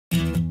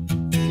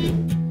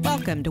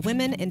Welcome to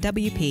Women in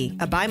WP,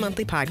 a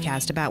bi-monthly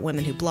podcast about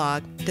women who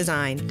blog,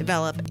 design,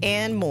 develop,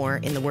 and more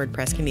in the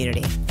WordPress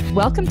community.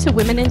 Welcome to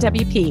Women in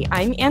WP.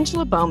 I'm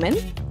Angela Bowman.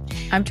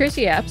 I'm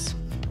Tracy Epps.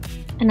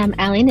 And I'm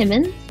Allie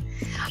Nimmons.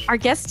 Our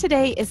guest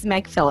today is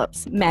Meg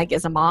Phillips. Meg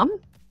is a mom,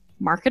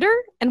 marketer,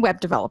 and web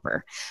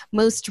developer.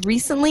 Most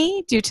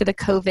recently, due to the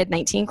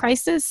Covid-19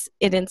 crisis,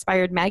 it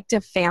inspired Meg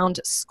to found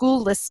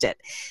School Listed,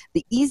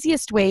 the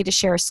easiest way to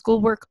share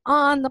schoolwork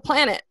on the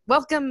planet.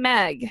 Welcome,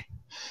 Meg.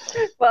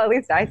 Well, at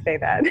least I say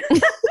that.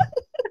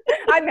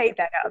 I made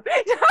that up.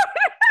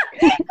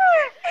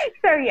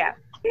 So yeah,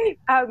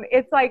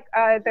 it's like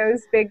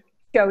those big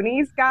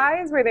Shoney's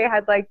guys where they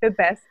had like the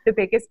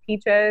biggest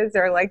peaches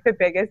or like the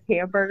biggest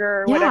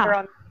hamburger or whatever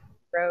on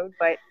the road.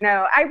 But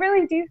no, I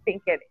really do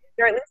think it is,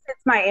 or at least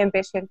it's my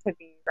ambition to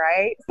be,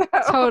 right?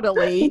 So.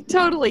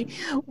 Totally.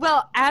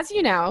 Well, as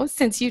you know,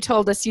 since you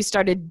told us you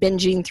started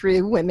binging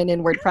through Women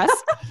in WordPress,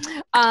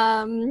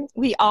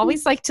 we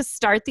always like to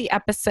start the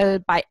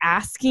episode by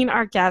asking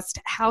our guest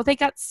how they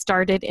got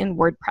started in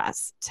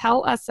WordPress.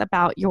 Tell us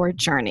about your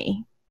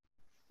journey.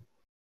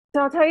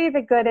 So I'll tell you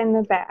the good and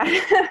the bad.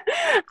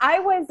 I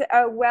was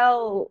a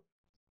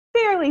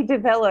fairly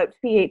developed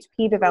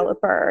PHP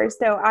developer.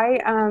 So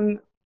I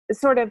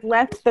sort of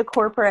left the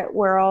corporate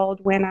world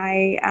when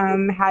I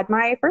had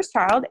my first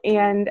child.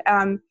 And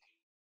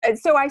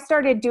so I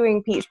started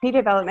doing PHP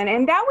development.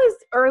 And that was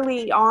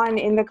early on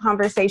in the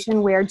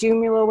conversation where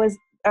Joomla was,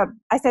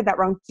 I said that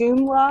wrong,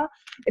 Joomla.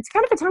 It's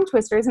kind of a tongue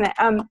twister, isn't it?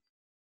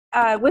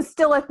 Was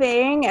still a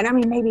thing, and I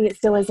mean, maybe it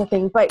still is a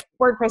thing, but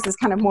WordPress is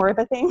kind of more of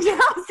a thing now.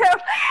 So,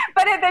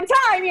 but at the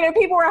time,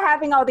 people were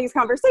having all these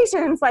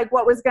conversations, like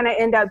what was going to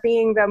end up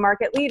being the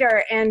market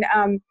leader. And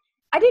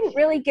I didn't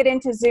really get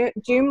into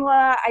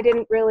Joomla. I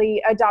didn't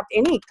really adopt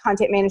any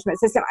content management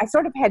system. I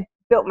sort of had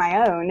built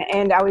my own,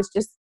 and I was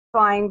just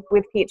flying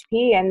with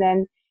PHP. And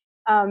then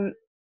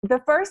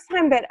the first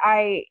time that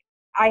I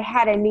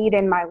had a need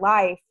in my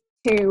life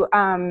to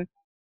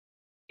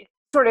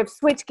sort of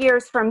switch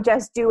gears from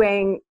just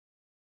doing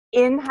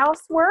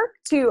in-house work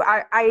to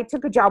I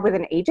took a job with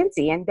an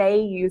agency and they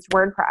used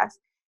WordPress,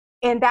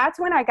 and that's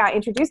when I got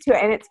introduced to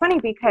it. And it's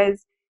funny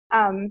because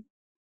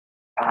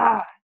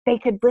they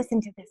could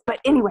listen to this, but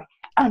anyway,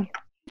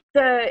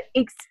 the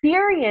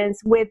experience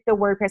with the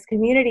WordPress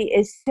community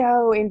is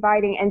so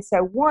inviting and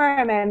so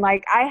warm, and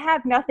like I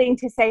have nothing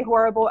to say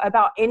horrible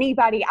about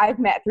anybody I've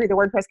met through the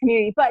WordPress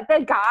community, but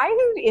the guy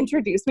who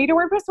introduced me to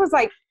WordPress was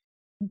like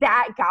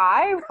that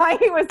guy, right?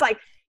 He was like,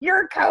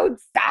 your code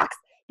sucks.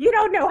 You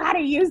don't know how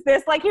to use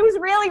this. Like, he was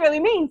really, really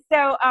mean.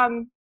 So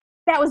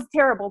that was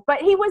terrible.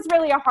 But he was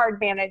really a hard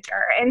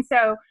manager. And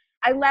so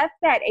I left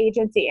that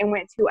agency and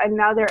went to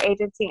another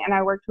agency, and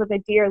I worked with a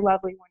dear,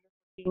 lovely, wonderful,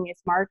 genius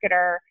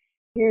marketer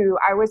who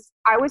I was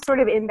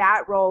sort of in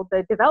that role,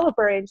 the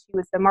developer, and she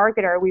was the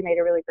marketer. We made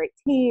a really great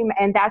team.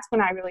 And that's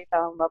when I really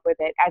fell in love with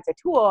it as a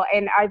tool.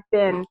 And I've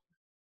been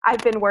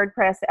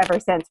WordPress ever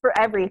since for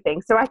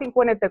everything. So I think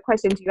one of the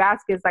questions you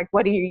ask is like,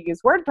 what do you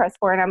use WordPress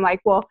for? And I'm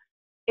like, well,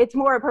 it's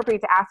more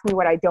appropriate to ask me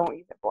what I don't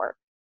use it for,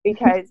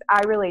 because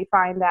I really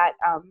find that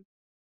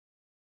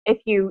if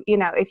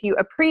you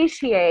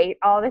appreciate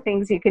all the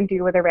things you can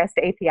do with a REST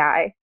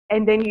API,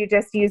 and then you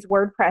just use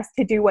WordPress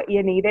to do what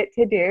you need it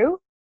to do,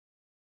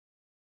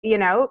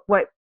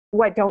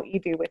 what don't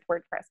you do with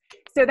WordPress?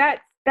 So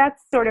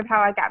that's sort of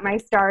how I got my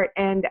start.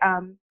 And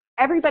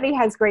everybody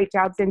has great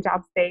jobs and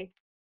jobs that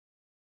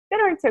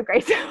aren't so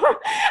great. So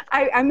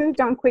I moved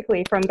on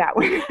quickly from that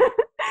one.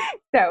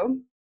 So,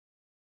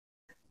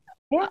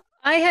 yeah.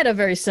 I had a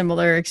very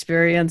similar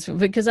experience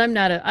because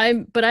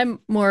I'm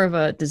more of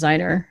a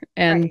designer.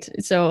 And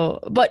right. So,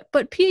 but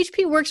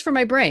PHP works for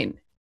my brain.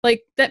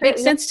 Like, that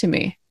makes sense to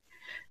me.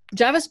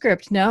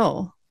 JavaScript,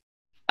 no.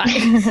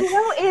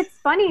 It's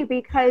funny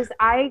because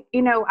I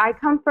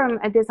come from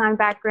a design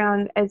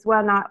background as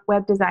well, not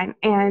web design.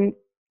 And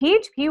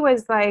PHP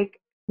was like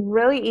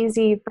really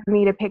easy for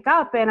me to pick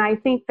up. And I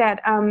think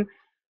that,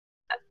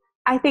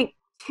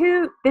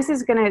 this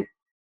is going to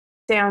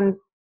sound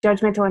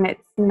judgmental, and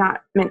it's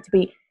not meant to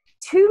be.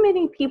 Too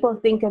many people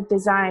think of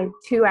design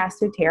too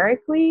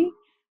esoterically,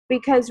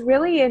 because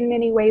really in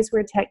many ways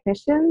we're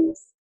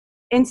technicians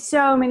in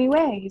so many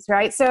ways,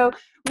 right? So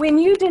when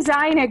you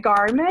design a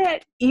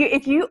garment,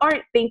 if you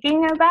aren't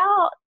thinking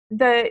about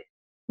the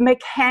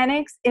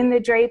mechanics in the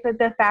drape of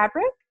the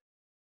fabric,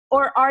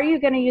 or are you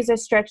going to use a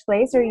stretch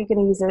lace, or are you going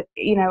to use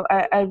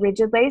a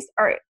rigid lace,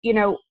 or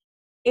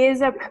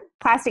is a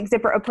plastic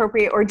zipper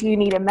appropriate, or do you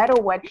need a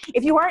metal one?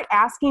 If you aren't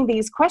asking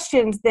these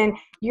questions, then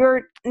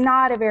you're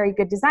not a very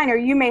good designer.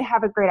 You may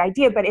have a great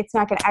idea, but it's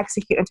not going to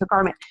execute into a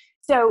garment.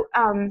 So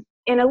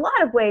in a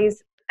lot of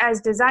ways,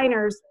 as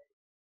designers,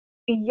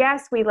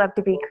 yes, we love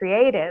to be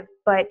creative,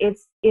 but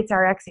it's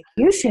our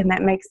execution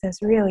that makes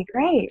us really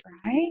great,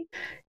 right?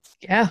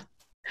 Yeah.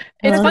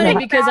 It's funny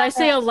because I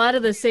say a lot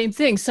of the same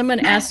things.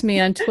 Someone asked me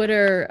on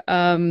Twitter,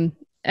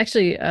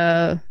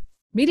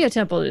 Media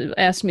Temple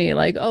asked me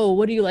like, oh,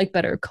 what do you like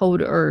better,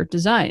 code or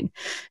design?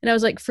 And I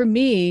was like, for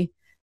me,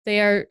 they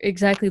are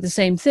exactly the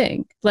same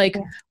thing. Like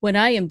when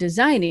I am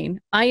designing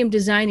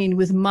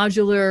with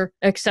modular,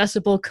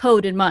 accessible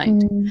code in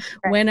mind.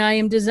 Right. When I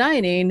am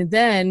designing,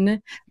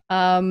 then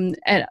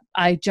and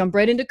I jump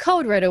right into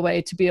code right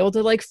away to be able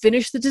to like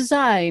finish the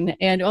design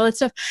and all that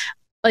stuff.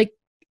 Like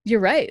you're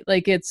right.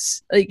 Like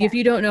it's like if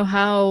you don't know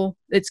how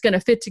it's going to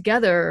fit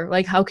together,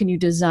 like how can you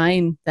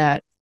design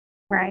that?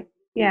 Right.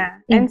 Yeah.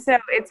 And so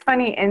it's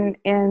funny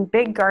in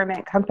big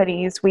garment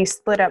companies, we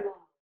split up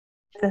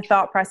the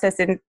thought process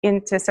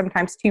into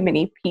sometimes too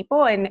many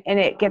people, and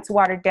it gets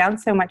watered down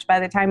so much by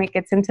the time it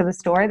gets into the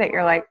store that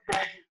you're like,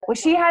 well,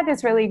 she had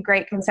this really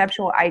great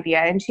conceptual idea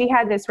and she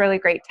had this really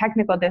great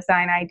technical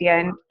design idea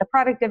and the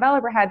product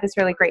developer had this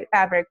really great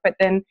fabric, but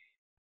then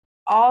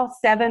all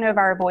 7 of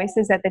our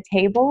voices at the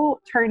table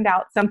turned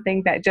out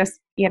something that just,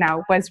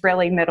 was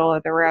really middle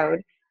of the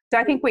road. So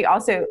I think we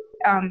also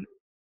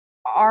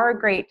are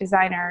great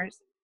designers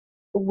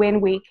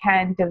when we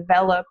can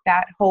develop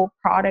that whole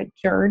product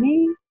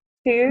journey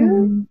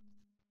too.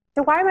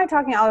 So why am I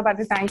talking all about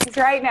design? Because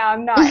right now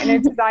I'm not in a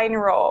design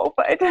role,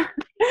 but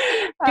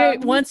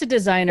once a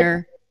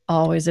designer,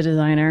 always a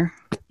designer.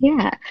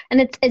 Yeah.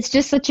 And it's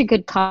just such a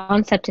good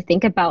concept to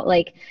think about,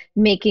 like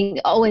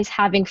always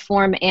having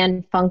form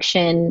and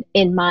function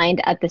in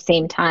mind at the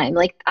same time.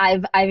 Like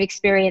I've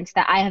experienced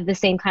that. I have the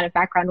same kind of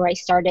background where I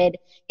started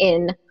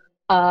in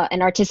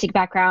an artistic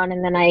background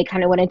and then I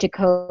kind of went into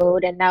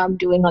code and now I'm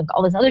doing like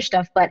all this other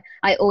stuff, but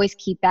I always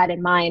keep that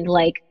in mind.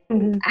 Like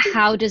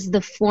how does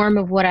the form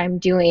of what I'm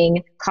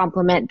doing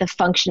complement the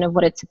function of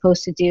what it's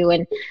supposed to do,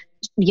 and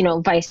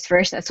vice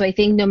versa. So I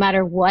think no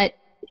matter what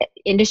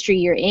industry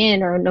you're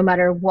in or no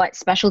matter what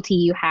specialty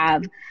you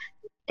have,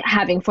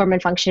 having form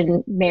and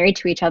function married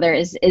to each other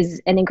is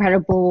an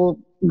incredible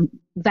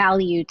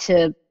value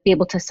to be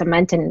able to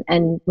cement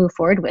and move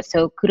forward with.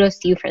 So kudos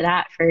to you for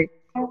that, for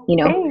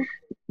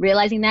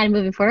realizing that and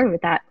moving forward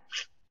with that.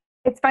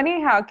 It's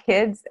funny how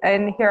kids,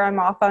 and here I'm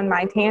off on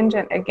my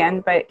tangent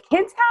again, but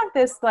kids have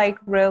this like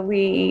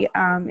really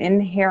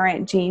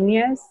inherent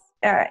genius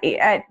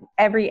at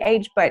every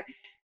age. But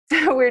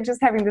so we're just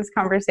having this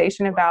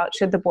conversation about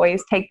should the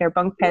boys take their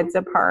bunk beds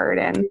apart.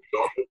 And,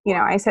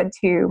 I said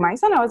to my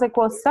son, I was like,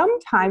 well,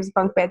 sometimes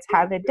bunk beds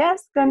have a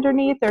desk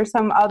underneath or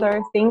some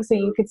other thing, so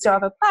you could still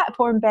have a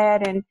platform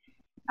bed. And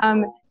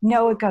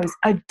Noah goes,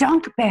 a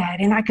dunk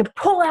bed, and I could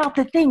pull out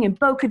the thing and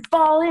Bo could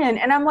fall in.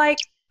 And I'm like,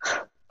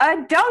 a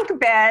dunk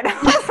bed?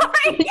 I was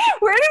like,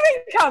 where did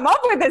we come up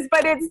with this?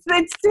 But it's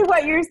to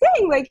what you're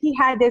saying. like he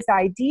had this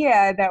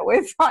idea that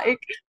was like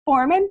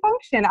form and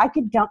function. I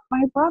could dunk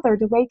my brother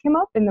to wake him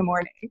up in the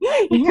morning.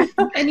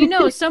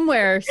 And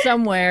somewhere,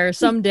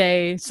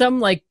 someday, some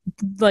like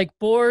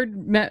board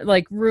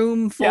like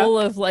room full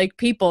of like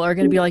people are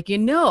going to be like,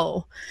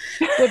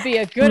 would be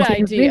a good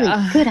idea.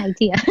 Really good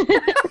idea.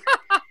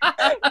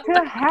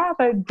 To have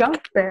a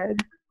dunk bed.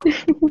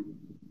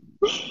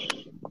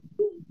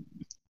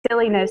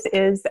 Silliness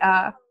is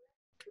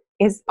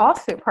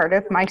also part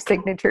of my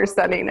signature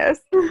sunniness.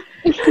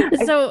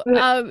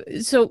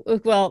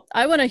 Well,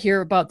 I want to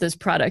hear about this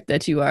product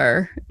that you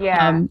are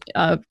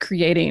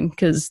creating,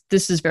 because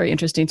this is very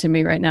interesting to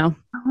me right now.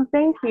 Oh,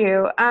 thank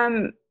you.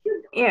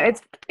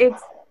 It's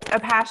a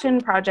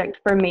passion project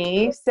for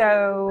me.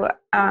 So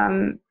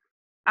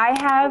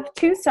I have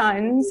 2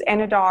 sons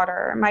and a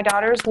daughter. My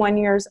daughter's 1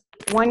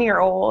 year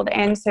old,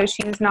 and so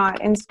she's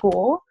not in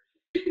school.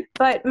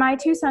 But my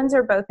 2 sons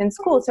are both in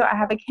school. So I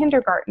have a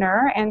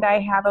kindergartner and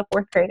I have a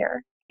 4th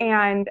grader.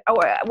 And,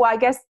 I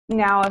guess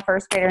now a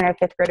 1st grader and a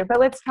 5th grader. But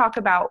let's talk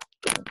about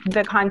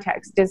the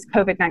context is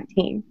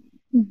COVID-19.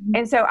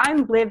 And so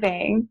I'm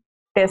living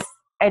this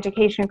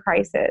education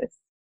crisis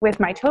with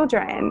my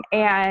children.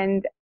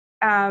 And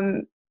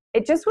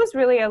it just was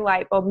really a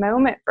light bulb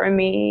moment for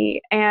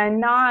me.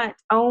 And not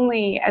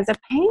only as a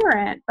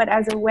parent, but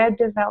as a web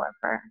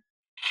developer.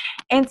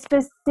 And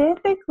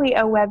specifically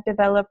a web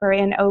developer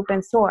in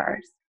open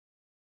source.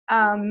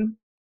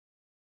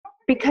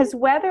 Because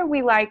whether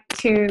we like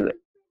to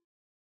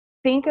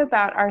think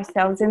about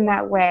ourselves in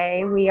that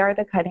way, we are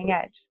the cutting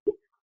edge.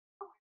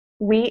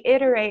 We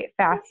iterate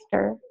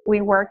faster.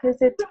 We work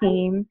as a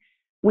team.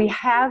 We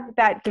have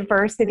that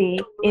diversity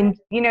in,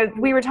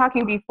 we were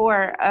talking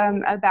before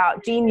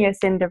about genius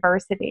in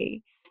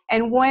diversity.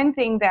 And one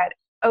thing that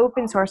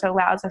open source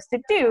allows us to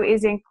do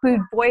is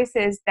include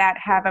voices that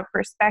have a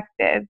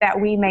perspective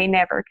that we may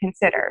never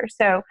consider.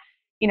 So,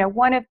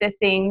 one of the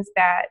things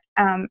that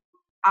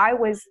I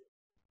was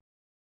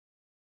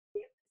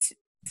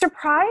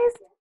surprised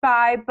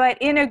by, but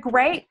in a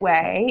great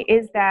way,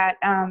 is that,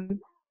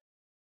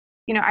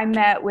 I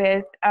met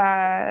with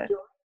a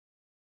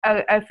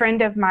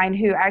friend of mine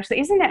who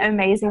actually, isn't it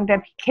amazing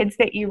the kids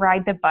that you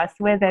ride the bus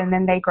with and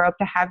then they grow up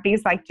to have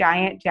these like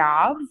giant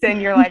jobs, and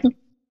you're like,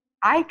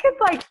 I could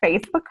like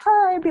Facebook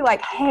her and be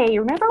like, hey,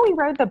 remember we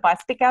rode the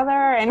bus together?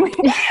 And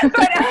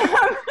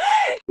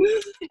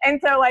and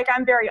so like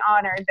I'm very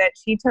honored that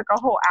she took a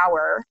whole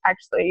hour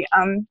actually.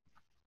 And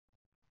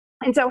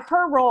so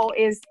her role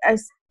is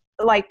as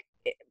like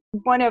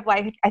one of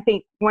like, I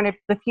think one of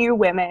the few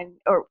women,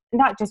 or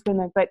not just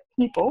women, but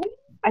people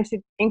I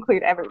should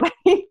include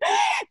everybody,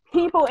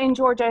 people in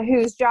Georgia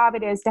whose job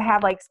it is to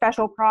have like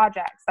special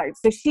projects. Like,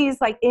 so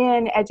she's like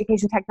in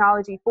education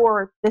technology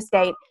for the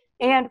state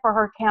and for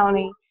her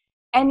county.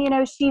 And,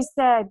 she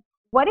said,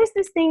 what is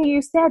this thing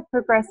you said,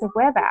 progressive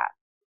web app?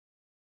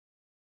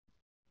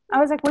 I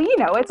was like, well,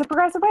 it's a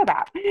progressive web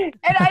app. And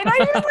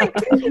I just like,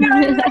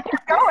 I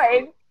kept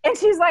going. And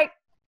she's like,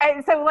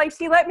 and so like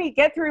she let me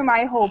get through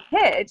my whole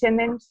pitch, and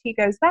then she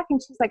goes back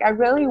and she's like, I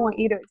really want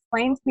you to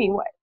explain to me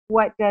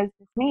what does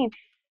this mean?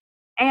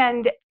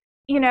 And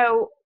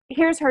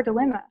here's her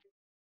dilemma.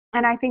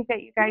 And I think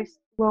that you guys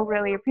will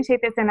really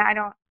appreciate this. And I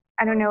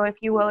don't know if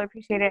you will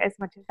appreciate it as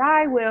much as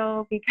I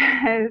will,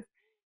 because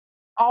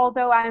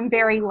although I'm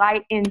very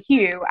light in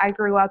hue, I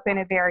grew up in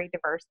a very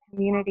diverse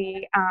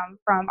community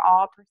from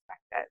all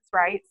perspectives,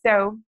 right?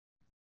 So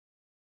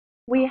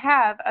we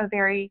have a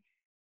very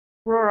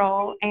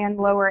rural and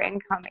lower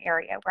income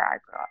area where I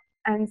grew up.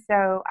 And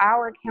so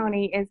our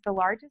county is the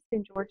largest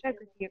in Georgia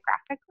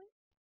geographically.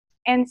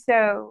 And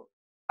so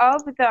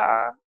of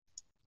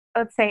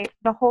let's say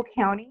the whole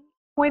county,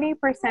 20%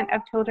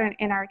 of children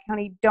in our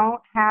county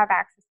don't have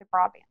access to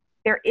broadband.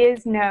 There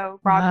is no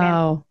broadband.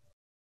 Wow.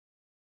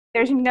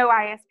 There's no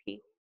ISP.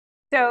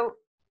 So,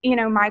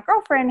 my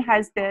girlfriend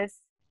has this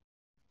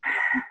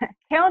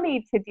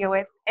county to deal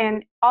with,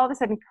 and all of a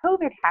sudden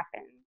COVID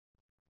happened,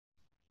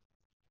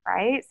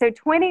 right? So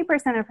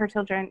 20% of her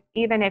children,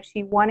 even if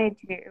she wanted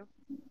to,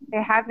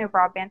 they have no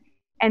broadband.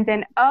 And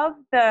then of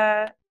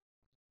the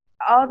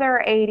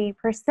other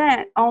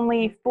 80%,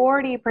 only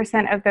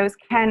 40% of those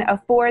can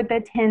afford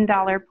the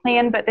 $10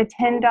 plan, but the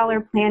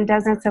 $10 plan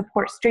doesn't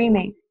support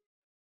streaming.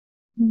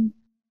 Mm-hmm.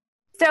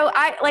 So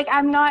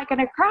I'm not going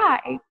to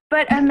cry,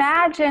 but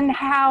imagine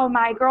how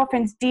my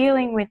girlfriend's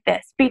dealing with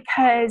this,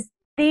 because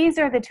these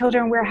are the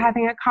children we're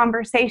having a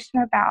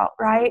conversation about,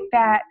 right?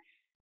 That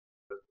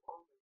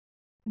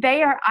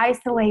they are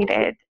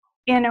isolated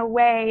in a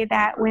way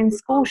that when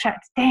school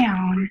shuts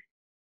down,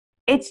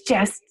 it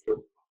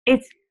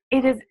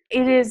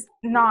is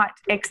not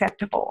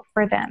acceptable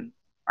for them,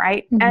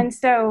 right? Mm-hmm. And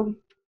so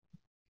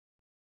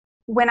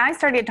when I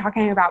started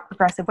talking about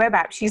progressive web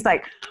apps, she's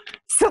like,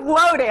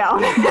 slow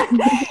down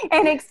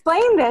and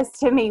explain this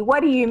to me. What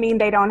do you mean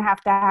they don't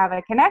have to have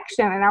a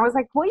connection? And I was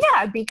like, well,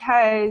 yeah,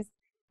 because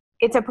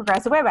it's a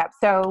progressive web app.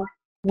 So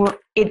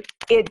it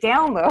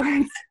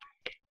downloads,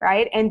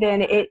 right? And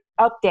then it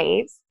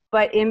updates.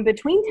 But in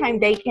between time,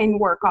 they can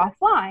work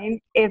offline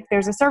if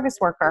there's a service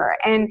worker.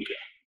 And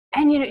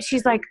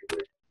she's like,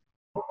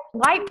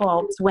 light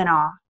bulbs went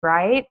off,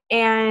 right?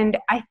 And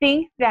I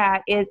think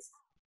that it's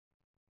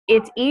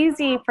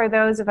easy for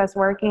those of us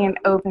working in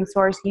open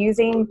source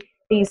using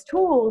these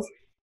tools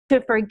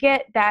to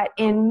forget that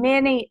in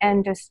many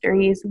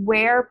industries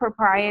where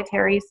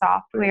proprietary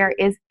software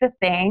is the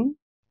thing,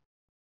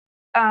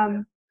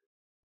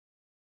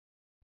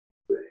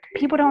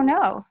 people don't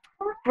know,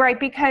 right?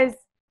 Because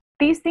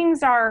these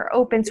things are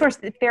open source.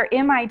 If they're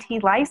MIT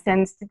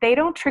licensed, they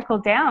don't trickle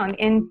down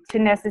into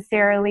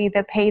necessarily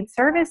the paid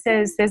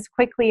services as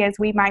quickly as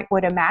we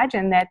would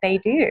imagine that they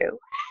do.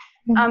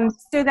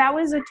 So that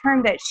was a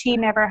term that she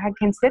never had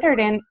considered.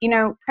 And,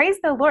 praise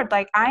the Lord,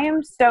 like I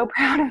am so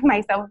proud of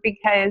myself,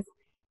 because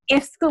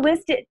if School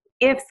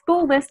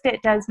Listed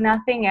does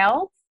nothing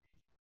else,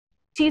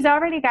 she's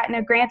already gotten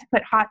a grant to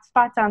put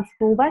hotspots on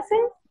school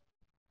buses.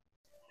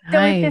 Nice. So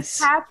if this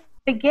happens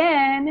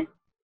again,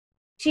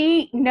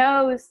 she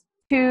knows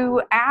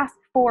to ask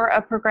for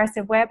a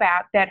progressive web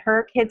app that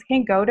her kids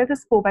can go to the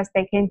school bus,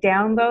 they can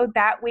download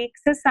that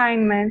week's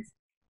assignments,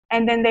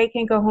 and then they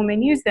can go home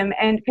and use them.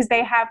 And because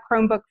they have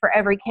Chromebook for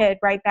every kid,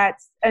 right?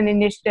 That's an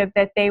initiative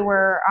that they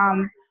were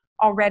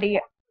already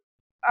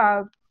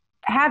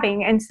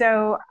having. And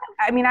so,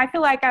 I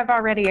feel like I've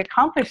already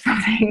accomplished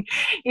something,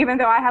 even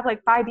though I have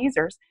like 5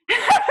 users.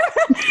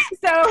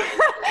 So,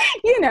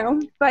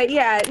 but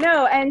yeah,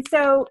 no. And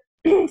so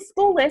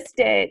School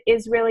Listed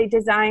is really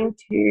designed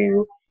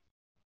to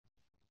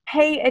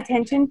pay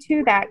attention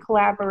to that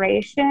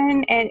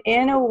collaboration, and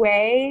in a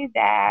way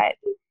that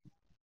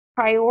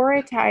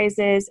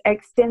prioritizes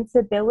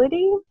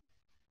extensibility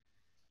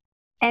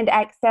and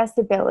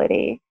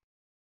accessibility.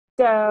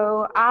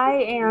 So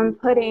I am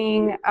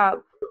putting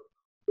up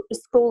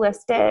School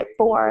Listed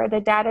for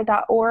the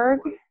data.org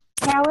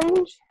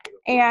challenge,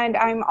 and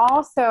I'm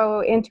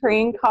also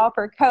entering Call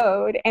for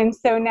Code. And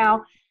so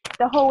now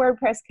the whole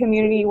WordPress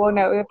community will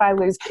know if I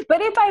lose.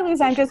 But if I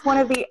lose, I'm just one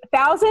of the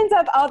thousands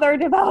of other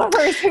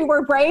developers who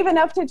were brave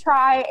enough to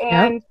try.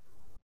 And yep.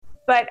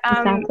 But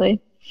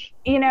exactly.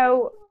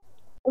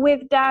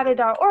 With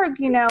data.org,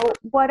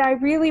 what I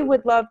really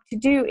would love to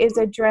do is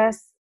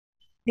address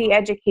the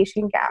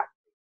education gap,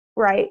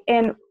 right?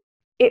 And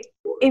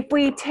if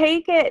we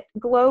take it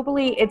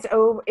globally,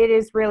 it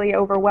is really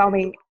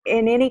overwhelming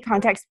in any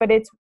context, but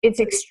it's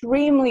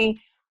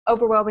extremely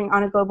overwhelming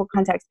on a global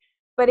context.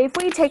 But if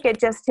we take it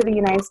just to the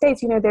United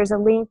States, there's a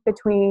link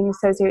between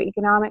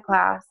socioeconomic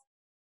class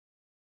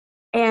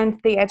and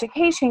the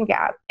education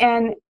gap.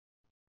 And,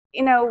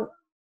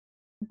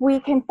 we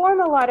can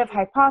form a lot of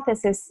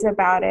hypotheses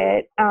about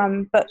it,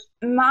 but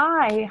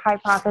my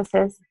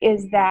hypothesis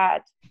is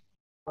that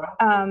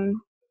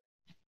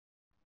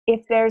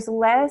if there's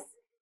less,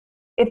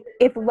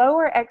 if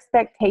lower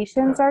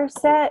expectations are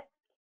set,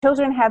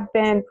 children have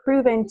been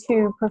proven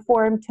to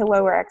perform to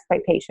lower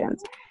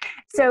expectations.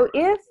 So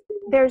if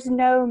there's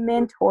no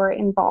mentor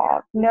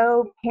involved,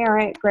 no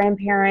parent,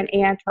 grandparent,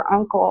 aunt, or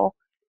uncle,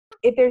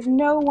 if there's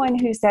no one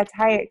who sets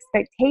high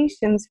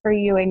expectations for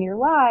you in your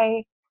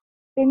life,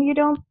 then you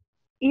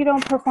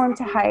don't perform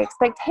to high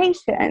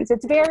expectations.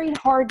 It's very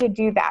hard to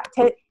do that.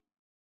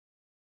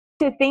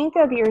 To think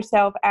of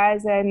yourself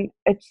as an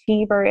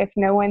achiever if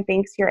no one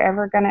thinks you're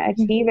ever going to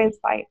achieve is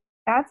like,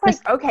 that's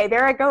like, okay,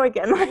 there I go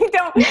again.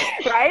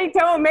 Like,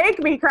 don't make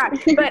me cry.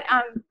 But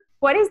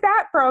what is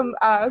that from?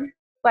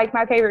 Like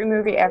my favorite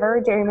movie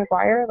ever, Jerry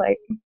Maguire. Like,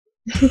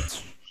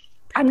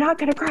 I'm not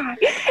gonna cry.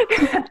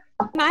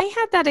 I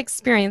had that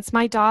experience.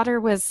 My daughter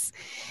was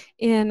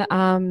in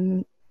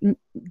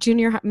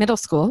middle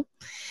school,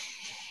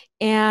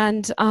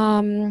 and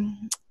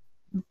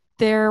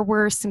there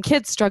were some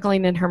kids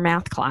struggling in her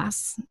math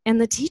class, and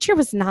the teacher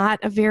was not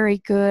a very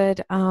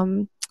good.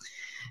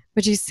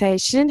 Would you say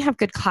she didn't have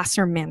good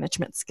classroom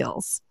management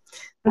skills?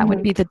 That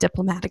would be the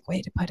diplomatic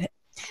way to put it.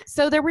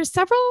 So there were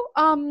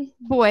several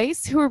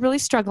boys who were really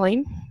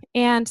struggling,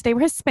 and they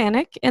were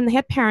Hispanic, and they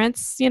had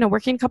parents,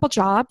 working a couple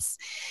jobs,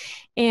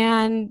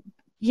 and,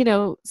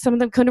 some of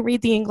them couldn't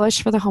read the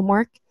English for the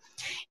homework.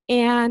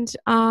 And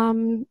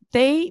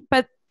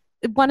but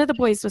one of the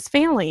boys was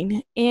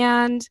failing,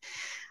 and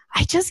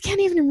I just can't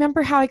even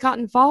remember how I got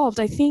involved.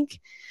 I think,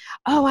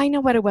 I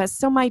know what it was.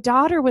 So my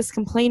daughter was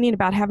complaining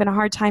about having a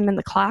hard time in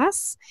the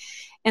class.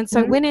 And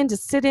so I went in to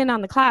sit in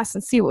on the class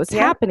and see what was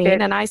happening.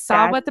 And I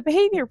saw what the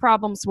behavior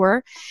problems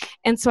were.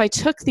 And so I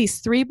took these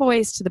 3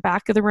 boys to the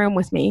back of the room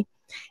with me.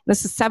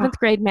 This is 7th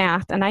grade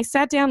math. And I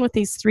sat down with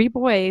these 3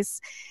 boys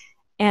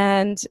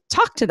and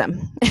talked to them.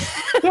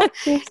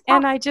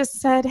 And I just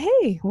said,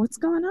 hey, what's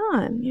going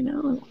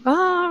on?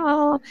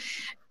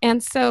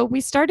 And so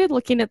we started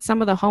looking at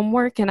some of the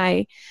homework, and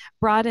I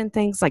brought in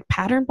things like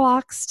pattern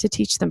blocks to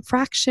teach them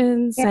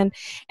fractions. And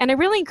I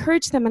really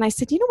encouraged them. And I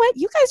said, you know what?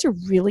 You guys are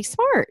really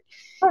smart.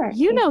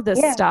 You know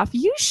this stuff.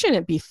 You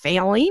shouldn't be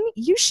failing.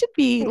 You should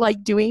be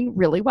doing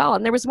really well.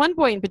 And there was one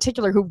boy in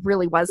particular who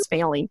really was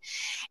failing.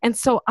 And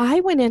so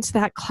I went into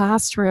that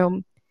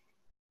classroom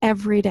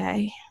every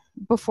day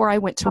before I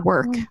went to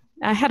work.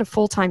 I had a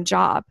full-time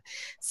job.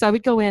 So I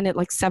would go in at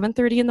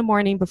 7:30 in the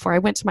morning before I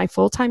went to my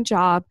full-time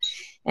job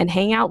and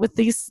hang out with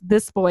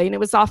this boy. And it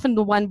was often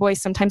the one boy.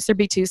 Sometimes there'd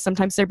be 2,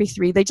 sometimes there'd be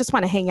 3. They just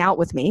want to hang out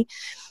with me.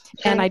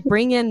 And I'd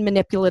bring in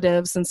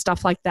manipulatives and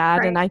stuff like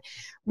that. And I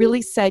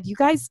really said, you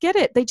guys get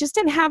it. They just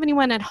didn't have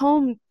anyone at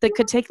home that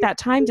could take that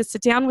time to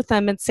sit down with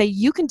them and say,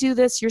 you can do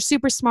this. You're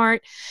super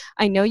smart.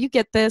 I know you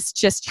get this.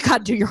 Just, you got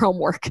to do your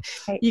homework.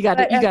 You got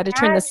to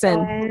turn this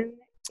in.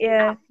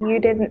 If you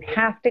didn't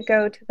have to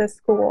go to the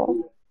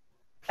school.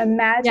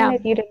 Imagine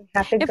if you didn't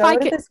have to go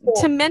to the school.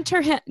 To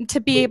mentor him,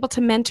 to be able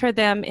to mentor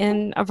them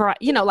in a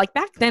variety,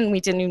 back then we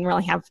didn't even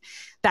really have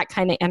that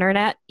kind of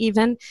internet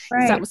even.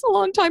 That was a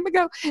long time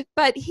ago.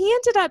 But he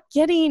ended up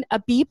getting a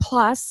B+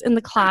 in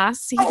the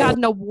class. He got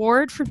an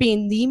award for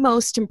being the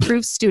most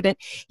improved student.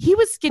 They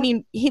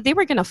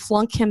were going to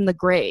flunk him the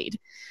grade,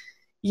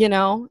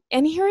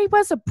 and here he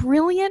was, a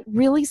brilliant,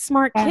 really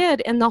smart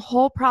kid. And the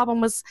whole problem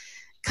was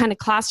kind of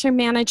classroom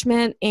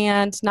management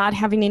and not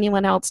having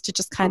anyone else to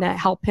just kind of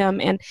help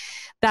him. And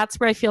that's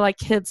where I feel like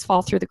kids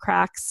fall through the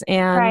cracks.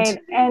 And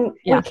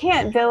we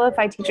can't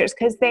vilify teachers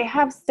because they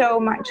have so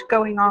much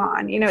going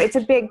on. It's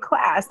a big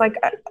class.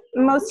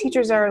 Most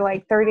teachers are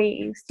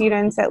 30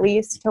 students at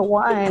least to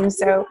one.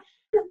 So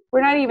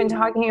we're not even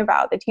talking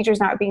about the teachers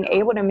not being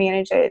able to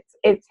manage it.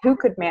 It's who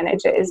could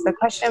manage it is the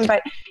question.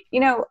 But,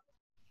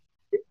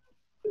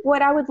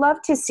 what I would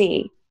love to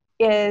see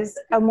is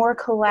a more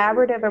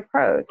collaborative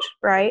approach,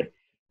 right?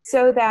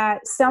 So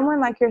that someone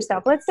like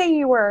yourself, let's say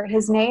you were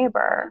his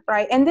neighbor,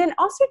 right? And then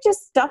also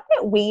just stuff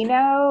that we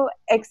know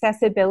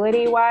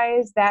accessibility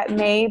wise that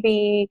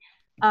maybe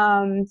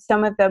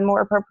some of the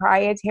more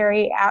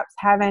proprietary apps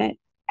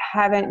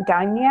haven't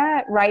done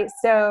yet, right?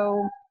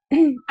 So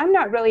I'm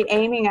not really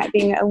aiming at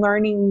being a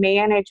learning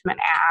management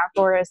app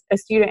or a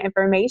student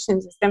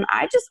information system.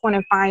 I just want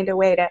to find a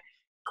way to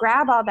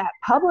grab all that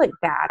public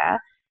data,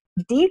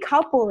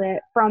 decouple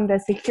it from the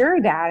secure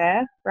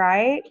data,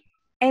 right?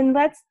 And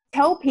let's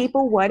tell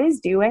people what is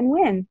due and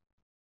when.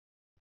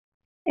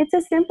 It's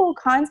a simple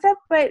concept,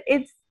 but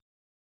it's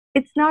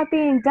not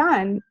being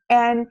done.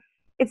 And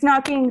it's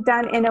not being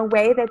done in a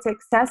way that's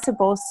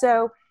accessible.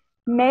 So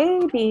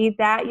maybe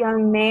that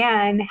young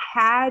man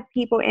had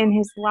people in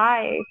his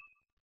life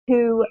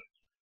who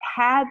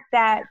had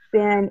that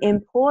been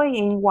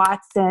employing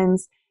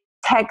Watson's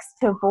text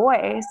to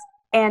voice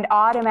and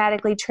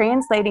automatically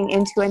translating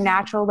into a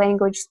natural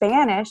language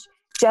Spanish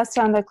just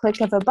on the click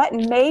of a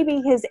button,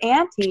 maybe his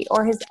auntie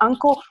or his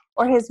uncle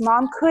or his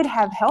mom could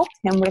have helped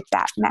him with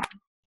that math,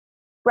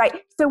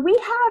 right? So we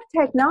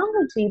have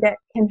technology that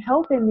can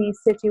help in these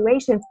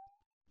situations.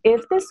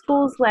 if the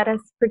schools let us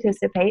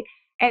participate,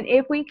 and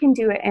if we can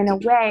do it in a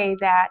way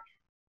that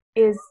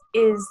is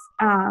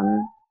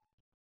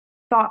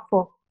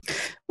thoughtful.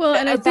 Well,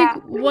 and I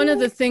think one of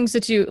the things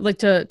that you like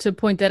to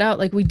point that out,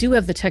 like we do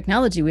have the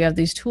technology, we have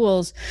these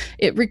tools.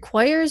 It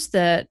requires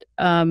that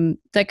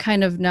that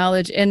kind of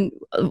knowledge, and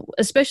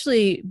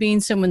especially being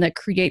someone that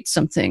creates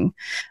something,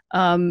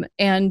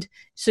 and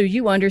so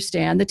you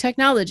understand the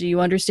technology, you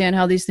understand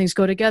how these things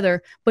go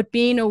together, but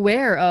being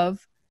aware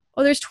of,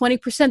 oh, there's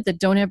 20% that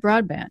don't have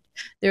broadband.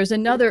 There's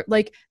another,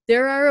 like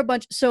there are a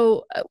bunch.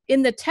 So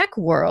in the tech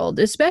world,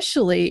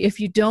 especially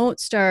if you don't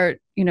start,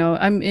 you know,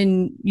 I'm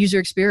in user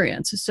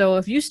experience. So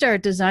if you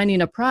start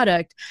designing a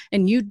product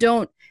and you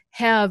don't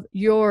have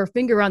your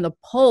finger on the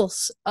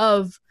pulse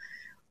of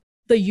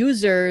the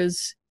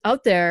users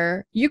out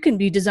there, you can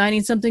be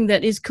designing something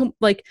that is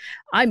like,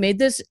 I made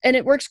this and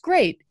it works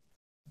great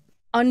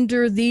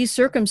under these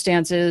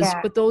circumstances,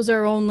 but those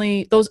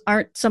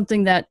aren't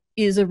something that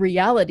is a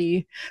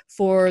reality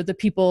for the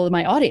people in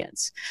my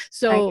audience.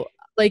 So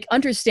like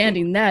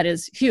understanding that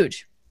is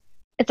huge.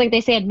 It's like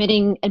they say,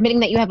 admitting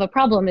that you have a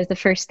problem is the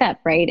first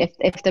step, right?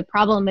 If the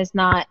problem isn't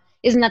that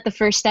the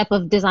first step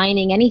of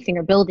designing anything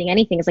or building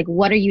anything? It's like,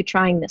 what are you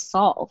trying to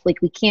solve?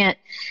 Like, we can't,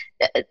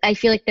 I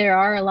feel like there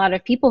are a lot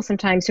of people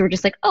sometimes who are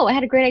just like, oh, I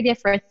had a great idea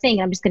for a thing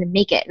and I'm just going to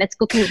make it. And it's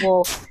okay,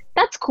 well,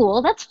 that's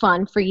cool, that's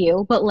fun for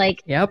you, but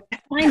like,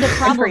 find a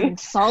problem and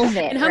solve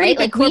it. And how many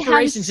big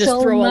corporations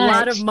just throw a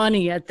lot of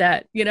money at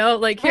that, you know,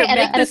 like, here,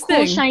 make this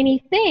cool,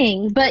 shiny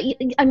thing. But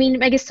I mean,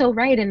 Meg is so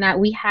right in that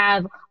we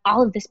have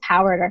all of this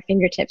power at our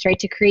fingertips, right,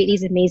 to create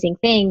these amazing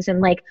things.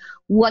 And like,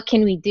 what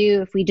can we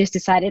do if we just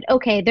decided,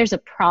 okay, there's a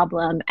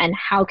problem, and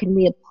how can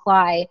we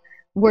apply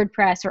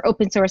WordPress or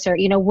open source or,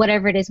 you know,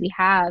 whatever it is we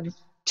have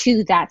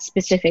to that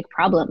specific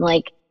problem?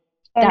 Like,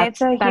 and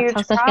it's a huge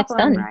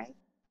problem, right?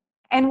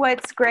 And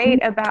what's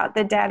great about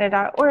the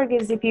data.org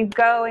is if you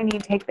go and you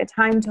take the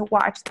time to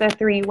watch the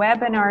 3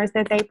 webinars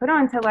that they put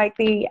on to like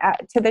the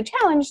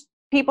challenge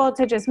people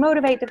to just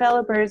motivate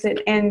developers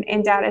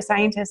and data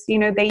scientists, you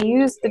know, they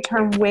use the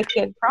term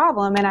wicked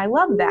problem. And I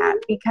love that,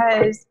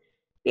 because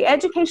the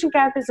education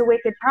gap is a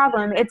wicked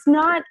problem. It's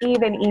not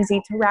even easy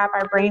to wrap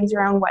our brains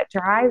around what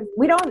drives.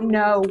 We don't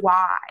know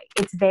why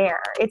it's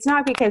there. It's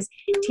not because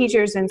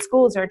teachers and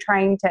schools are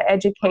trying to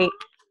educate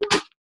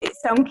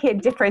some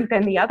kid different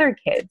than the other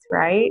kids,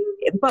 right?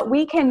 But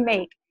we can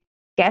make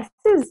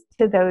guesses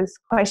to those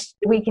questions.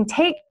 We can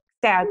take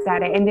stabs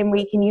at it, and then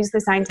we can use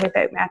the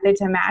scientific method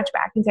to match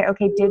back and say,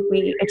 okay, did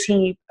we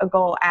achieve a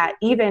goal at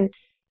even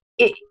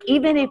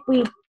if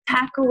we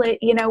tackle it,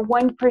 you know,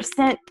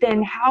 1%,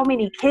 then how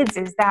many kids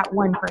is that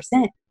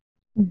 1%?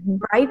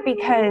 Right?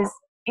 Because,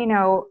 you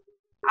know,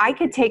 I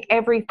could take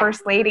every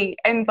first lady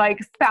and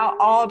like spout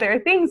all their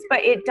things,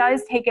 but it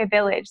does take a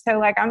village. So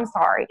like, I'm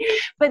sorry.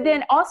 But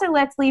then also,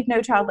 let's leave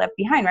no child left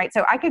behind, right?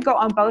 So I could go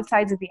on both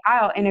sides of the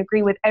aisle and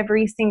agree with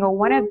every single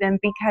one of them,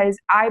 because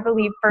I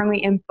believe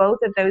firmly in both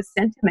of those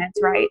sentiments,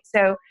 right?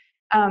 So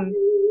on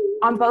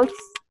both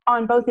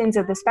ends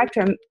of the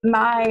spectrum,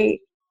 my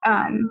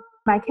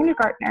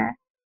kindergartner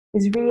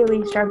is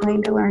really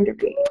struggling to learn to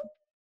read.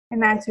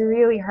 And that's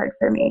really hard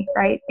for me,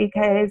 right?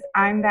 Because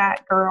I'm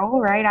that girl,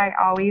 right? I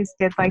always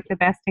did like the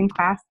best in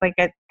class,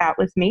 that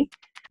was me.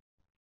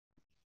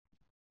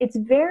 It's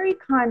very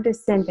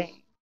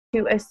condescending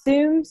to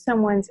assume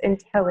someone's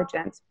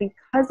intelligence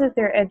because of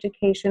their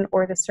education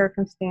or the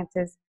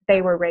circumstances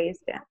they were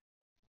raised in,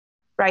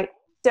 right?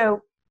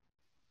 So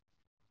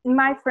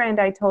my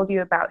friend I told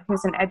you about,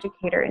 who's an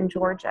educator in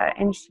Georgia,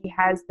 and she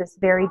has this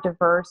very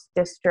diverse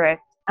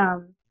district.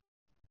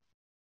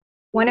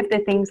 One of the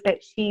things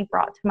that she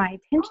brought to my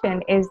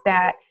attention is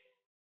that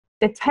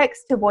the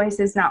text to voice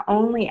is not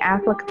only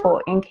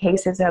applicable in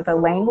cases of a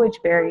language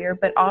barrier,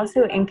 but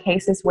also in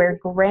cases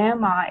where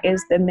grandma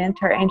is the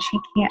mentor and she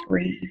can't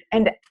read.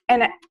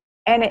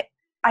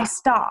 I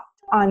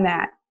stopped on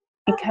that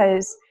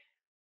because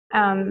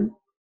that's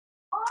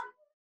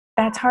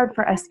hard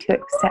for us to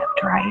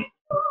accept, right?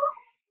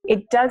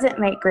 It doesn't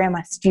make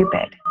grandma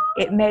stupid.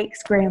 It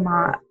makes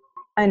grandma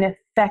an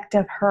effect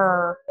of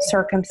her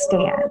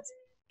circumstance.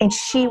 And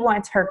she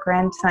wants her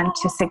grandson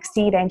to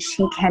succeed, and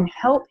she can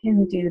help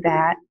him do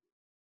that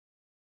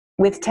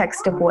with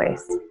text to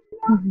voice.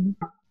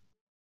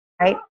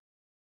 Right?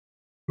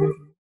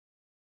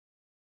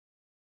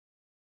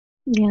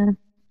 Yeah.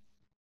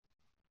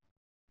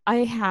 I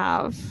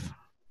have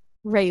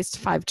raised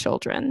 5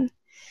 children,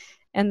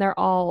 and they're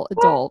all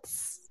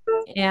adults.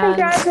 And,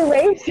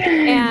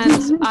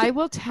 congratulations. And I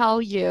will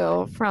tell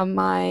you from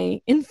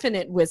my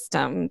infinite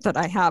wisdom that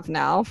I have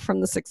now from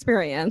this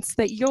experience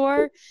that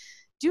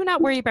do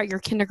not worry about your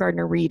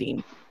kindergartner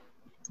reading,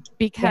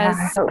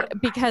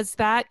 because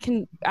that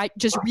can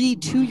just read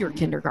to your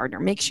kindergartner.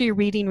 Make sure you're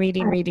reading,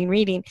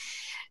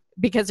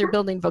 because they're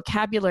building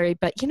vocabulary.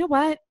 But you know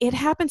what? It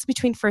happens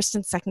between 1st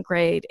and 2nd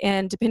grade,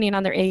 and depending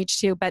on their age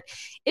too, but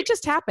it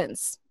just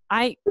happens.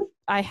 I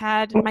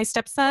had my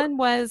stepson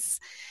was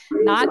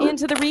not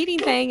into the reading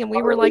thing, and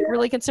we were like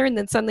really concerned.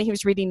 Then suddenly he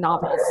was reading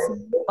novels,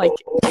 like,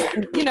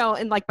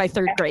 in like by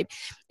third grade.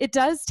 It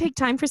does take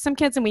time for some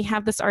kids, and we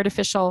have this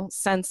artificial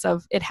sense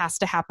of it has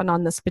to happen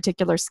on this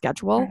particular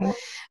schedule.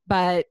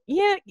 But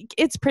yeah,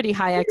 it's pretty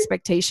high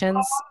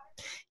expectations.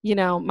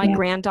 My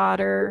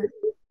granddaughter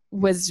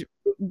was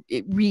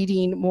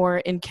reading more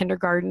in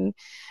kindergarten,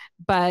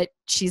 but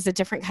she's a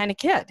different kind of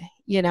kid,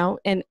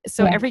 and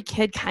so every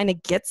kid kind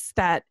of gets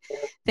that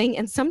thing.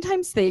 And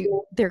sometimes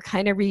they're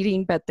kind of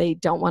reading, but they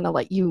don't want to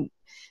let you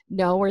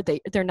know, or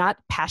they're not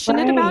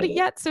passionate about it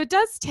yet. So it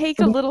does take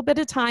a little bit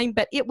of time,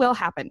 but it will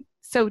happen.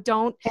 So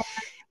don't,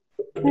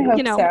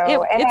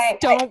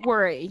 don't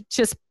worry.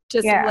 Just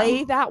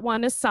lay that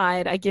one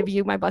aside. I give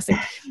you my blessing.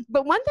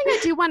 But one thing I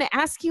do want to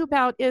ask you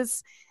about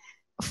is,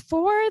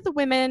 for the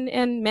women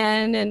and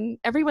men and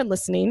everyone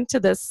listening to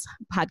this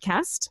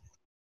podcast,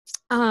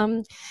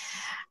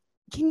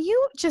 can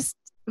you just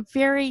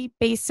very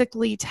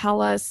basically tell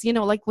us,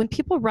 like when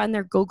people run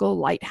their Google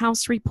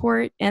Lighthouse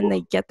report and they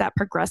get that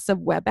progressive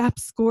web app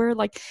score,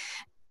 like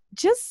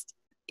just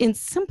in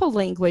simple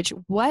language,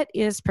 what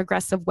is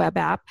progressive web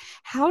app?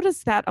 How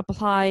does that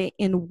apply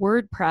in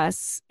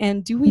WordPress?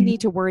 And do we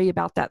need to worry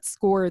about that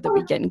score that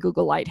we get in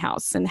Google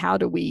Lighthouse? And how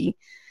do we...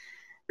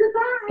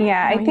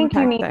 Yeah, I think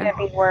you need to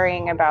be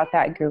worrying about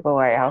that Google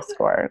Lighthouse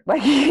score.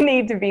 Like, you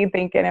need to be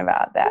thinking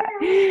about that.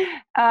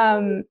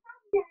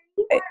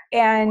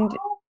 And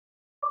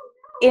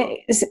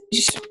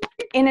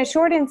in a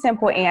short and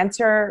simple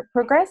answer,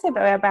 progressive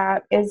web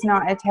app is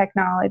not a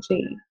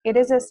technology. It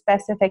is a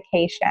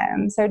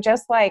specification. So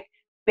just like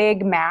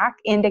Big Mac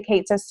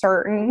indicates a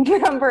certain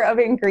number of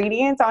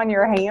ingredients on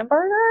your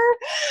hamburger,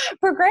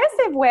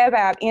 progressive web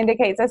app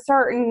indicates a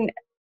certain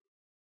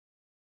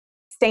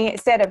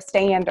set of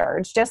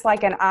standards, just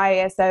like an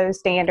ISO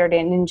standard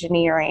in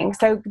engineering.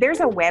 So there's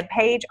a web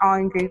page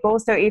on Google.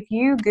 So if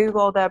you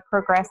Google the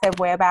progressive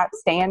web app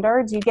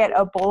standards, you get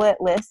a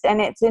bullet list,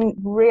 and it's in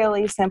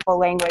really simple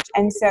language.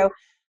 And so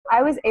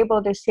I was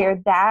able to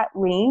share that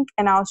link,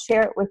 and I'll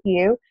share it with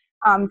you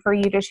for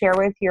you to share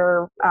with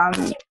your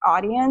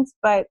audience.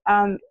 But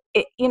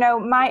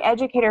my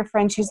educator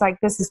friend, she's like,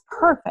 this is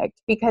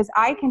perfect because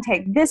I can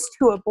take this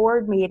to a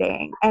board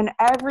meeting and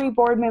every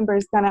board member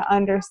is going to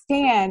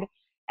understand,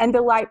 and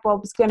the light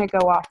bulb's going to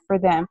go off for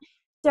them.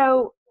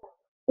 So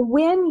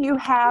when you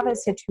have a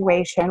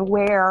situation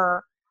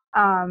where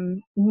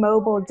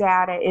mobile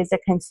data is a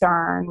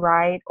concern,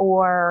 right,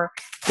 or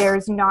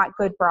there's not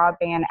good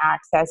broadband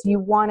access, you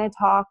want to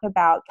talk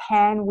about,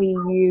 can we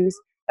use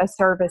a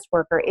service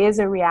worker? Is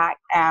a React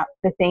app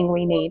the thing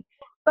we need?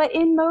 But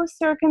in most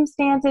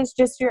circumstances,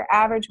 just your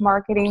average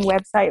marketing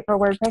website for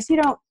WordPress,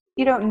 you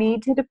don't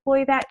need to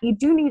deploy that. You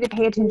do need to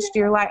pay attention to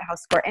your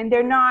Lighthouse score, and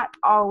they're not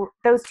all;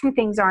 those two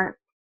things aren't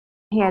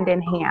hand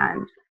in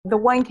hand. The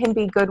one can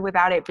be good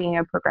without it being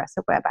a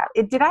progressive web app.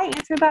 Did I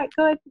answer that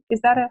good?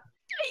 Is that a...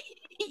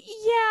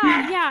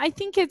 Yeah. I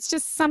think it's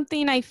just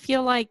something I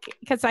feel like,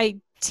 because I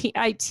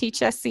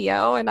teach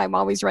SEO and I'm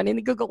always running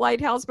the Google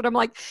Lighthouse, but I'm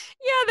like,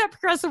 yeah, that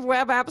progressive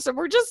web apps, and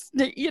we're just,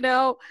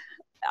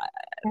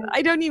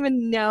 I don't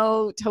even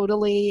know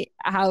totally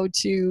how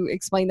to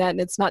explain that,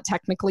 and it's not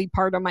technically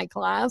part of my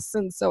class,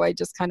 and so I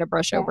just kind of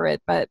brush over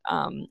it. But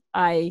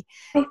I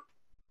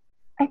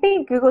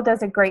think Google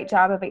does a great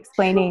job of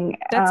explaining.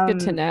 That's good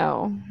to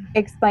know.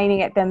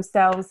 Explaining it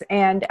themselves,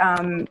 and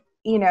I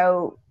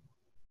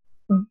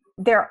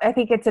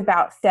think it's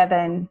about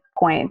 7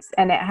 points,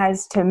 and it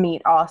has to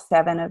meet all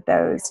 7 of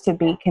those to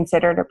be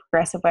considered a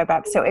progressive web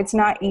app. So it's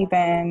not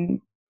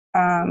even,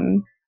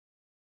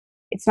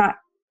 it's not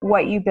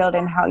what you build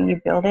and how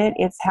you build it,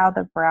 it's how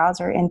the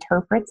browser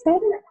interprets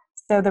it.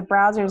 So the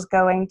browser is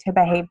going to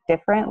behave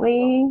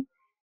differently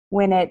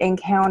when it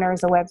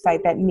encounters a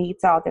website that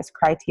meets all this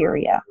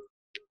criteria.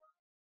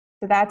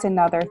 So that's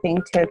another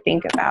thing to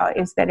think about,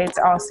 is that it's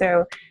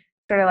also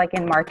sort of like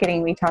in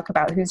marketing, we talk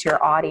about who's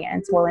your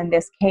audience. Well, in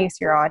this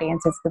case, your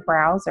audience is the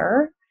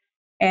browser.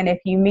 And if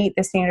you meet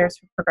the standards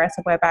for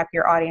progressive web app,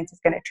 your audience is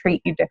going to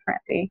treat you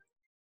differently.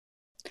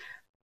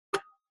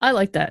 I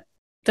like that.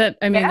 That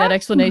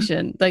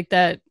explanation, like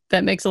that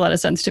makes a lot of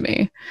sense to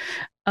me.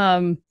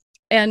 We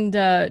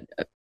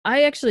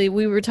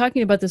were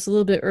talking about this a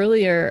little bit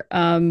earlier,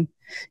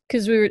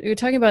 because we were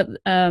talking about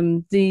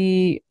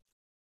the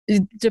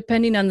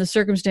depending on the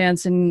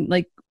circumstance, and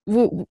like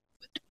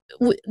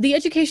the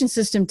education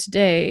system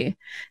today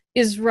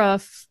is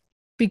rough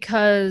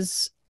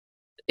because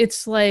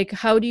it's like,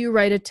 how do you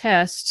write a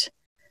test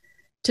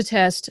to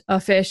test a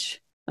fish,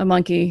 a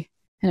monkey,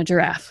 and a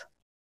giraffe?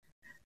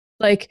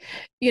 Like,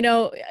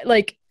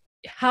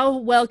 how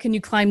well can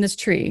you climb this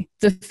tree?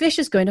 The fish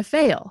is going to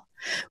fail.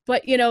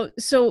 But,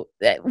 so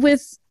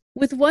with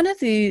one of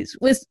these,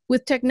 with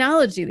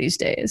technology these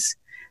days,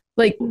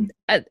 like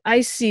I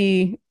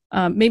see,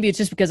 maybe it's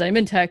just because I'm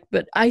in tech,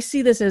 but I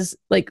see this as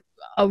like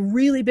a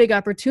really big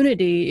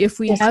opportunity if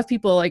we have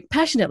people like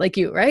passionate like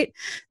you, right?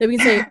 That we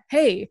can say,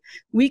 hey,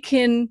 we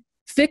can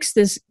fix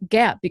this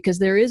gap, because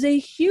there is a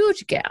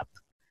huge gap.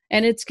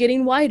 and it's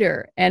getting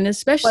wider. And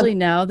especially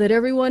now that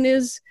everyone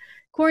is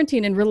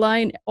quarantined and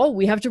relying,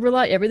 we have to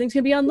rely, everything's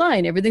going to be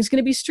online, everything's going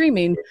to be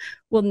streaming.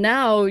 Well,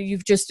 now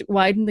you've just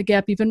widened the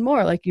gap even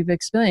more, like you've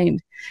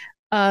explained.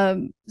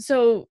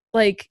 So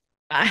like,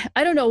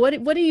 I don't know,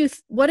 what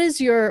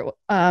is your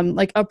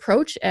like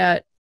approach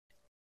at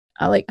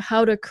like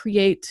how to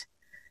create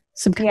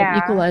some kind of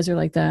equalizer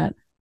like that?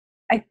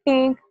 I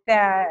think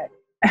that,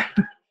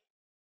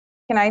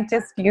 can I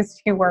just use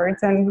 2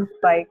 words? And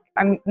like,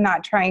 I'm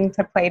not trying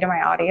to play to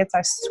my audience.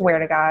 I swear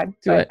to God,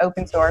 but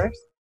open source.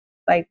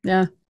 Like,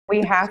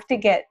 we have to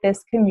get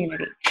this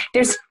community.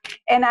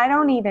 And I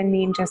don't even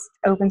mean just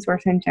open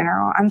source in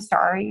general. I'm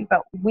sorry,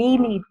 but we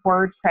need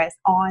WordPress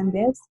on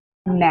this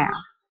now.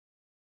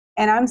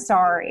 And I'm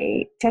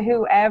sorry to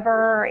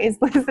whoever is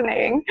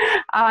listening.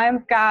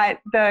 I've got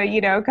the,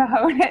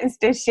 cojones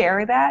to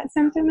share that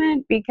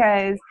sentiment,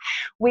 because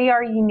we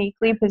are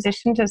uniquely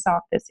positioned to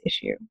solve this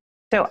issue.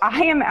 So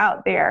I am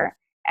out there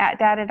at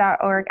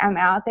data.org. I'm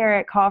out there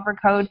at Call for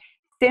Code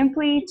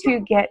simply to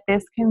get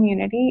this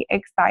community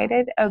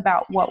excited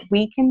about what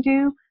we can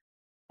do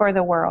for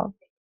the world.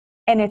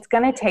 And it's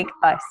going to take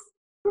us,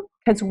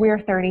 because we're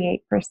 38%,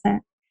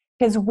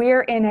 because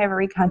we're in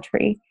every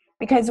country,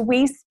 because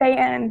we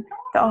span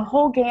the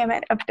whole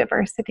gamut of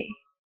diversity.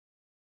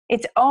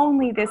 It's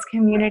only this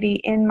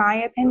community, in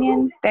my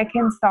opinion, that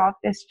can solve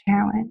this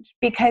challenge,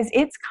 because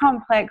it's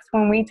complex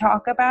when we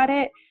talk about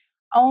it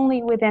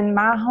only within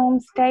my home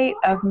state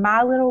of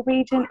my little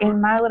region in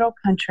my little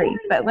country.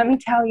 But let me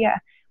tell you,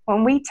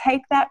 when we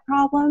take that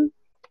problem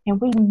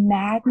and we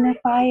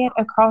magnify it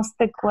across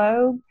the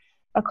globe,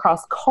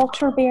 across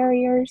culture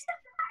barriers,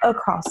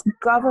 across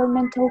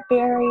governmental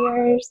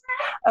barriers,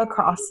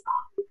 across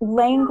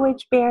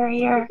language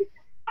barrier,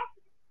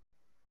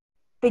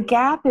 the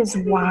gap is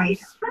wide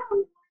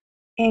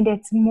and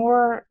it's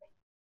more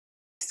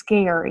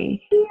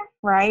scary,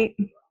 right?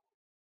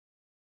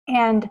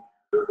 And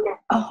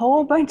a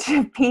whole bunch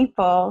of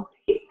people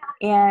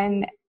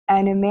in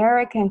an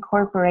American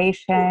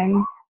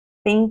corporation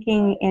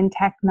thinking in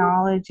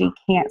technology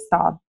can't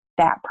solve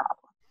that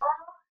problem,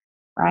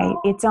 right?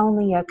 It's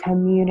only a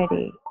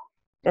community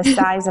the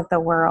size of the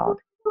world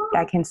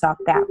that can solve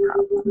that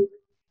problem.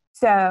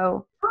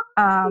 So,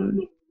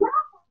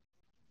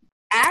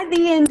 at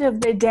the end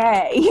of the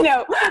day,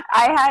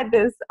 I had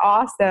this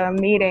awesome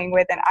meeting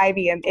with an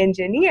IBM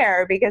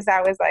engineer, because I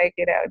was like,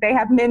 they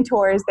have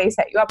mentors, they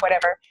set you up,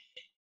 whatever.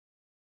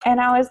 And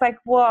I was like,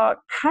 well,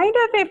 kind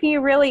of,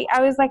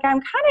 I was like,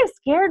 I'm kind of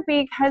scared,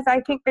 because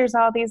I think there's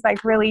all these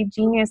like really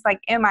genius,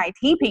 like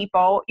MIT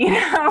people,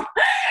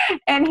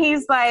 And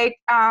he's like,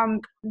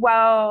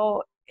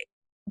 well,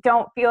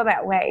 don't feel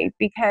that way,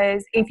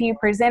 because if you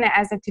present it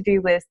as a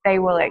to-do list, they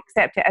will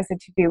accept it as a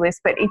to-do list.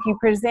 But if you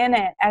present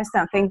it as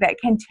something that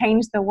can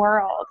change the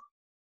world,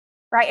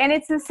 right? And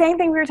it's the same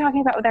thing we were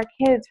talking about with our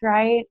kids,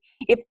 right?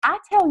 If I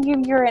tell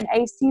you you're an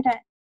A student,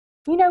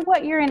 you know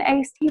what? You're an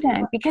A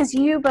student because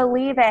you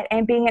believe it,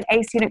 and being an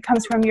A student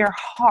comes from your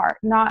heart,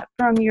 not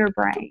from your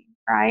brain,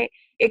 right?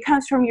 It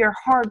comes from your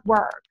hard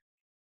work,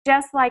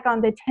 just like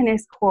on the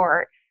tennis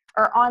court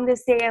or on the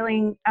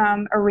sailing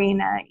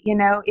arena.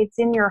 It's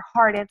in your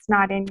heart. It's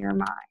not in your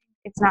mind.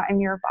 It's not in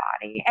your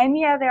body. And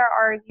yeah, there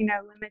are,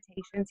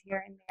 limitations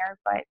here and there,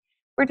 but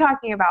we're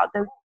talking about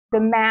the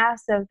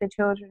mass of the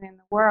children in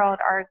the world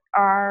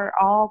are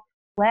all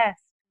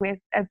blessed with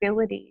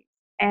abilities.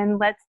 And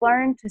let's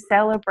learn to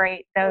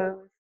celebrate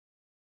those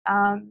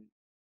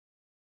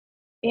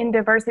in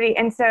diversity.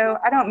 And so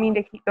I don't mean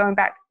to keep going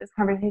back to this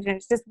conversation.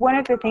 It's just one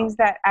of the things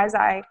that as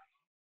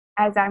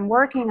I'm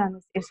working on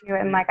this issue,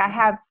 and like I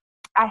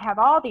have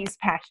all these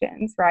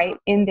passions, right,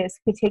 in this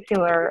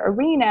particular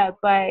arena,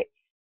 but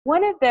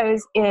one of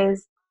those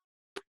is,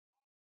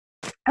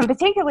 and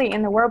particularly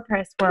in the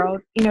WordPress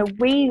world,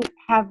 we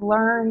have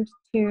learned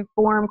to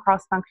form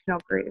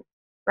cross-functional groups,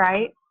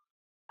 right?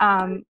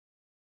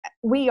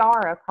 We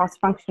are a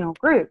cross-functional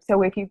group.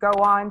 So if you go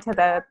on to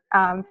the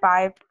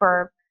 5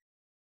 for,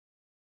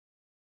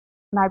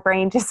 my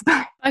brain just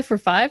 5 for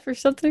 5 or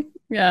something,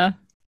 yeah,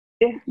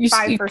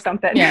 5 for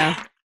something,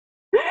 yeah.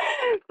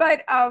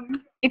 But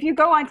if you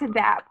go on to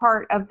that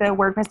part of the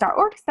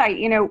WordPress.org site,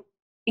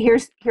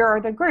 here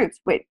are the groups.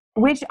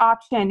 Which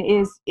option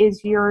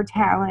is your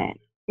talent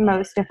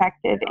most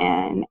effective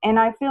in? And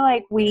I feel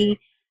like we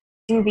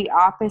do the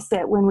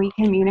opposite when we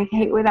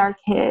communicate with our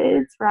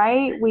kids,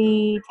 right?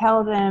 We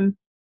tell them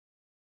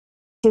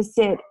to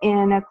sit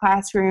in a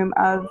classroom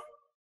of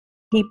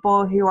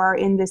people who are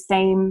in the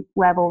same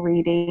level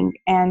reading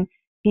and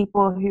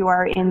people who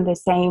are in the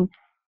same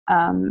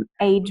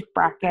age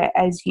bracket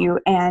as you.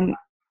 And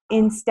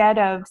instead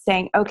of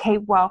saying, okay,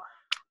 well,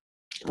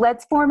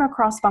 let's form a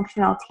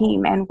cross-functional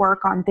team and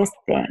work on this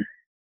thing,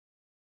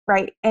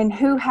 right? And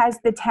who has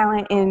the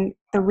talent in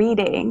the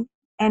reading,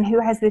 and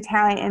who has the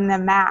talent in the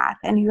math,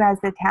 and who has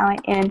the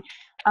talent in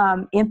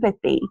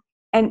empathy.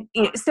 And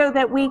so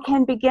that we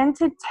can begin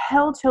to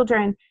tell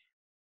children,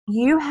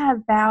 you have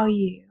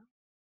value,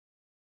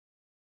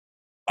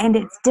 and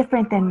it's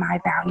different than my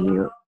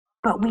value,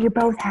 but we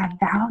both have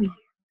value,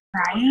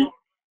 right?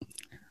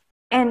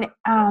 and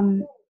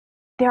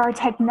there are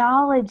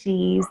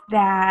technologies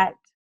that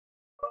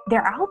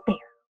they're out there,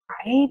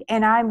 right?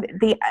 And I'm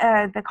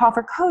the Call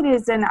for Code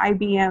is an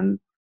IBM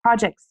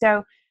project.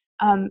 So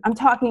I'm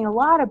talking a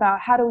lot about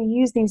how do we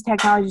use these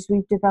technologies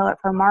we've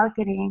developed for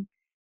marketing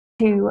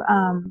to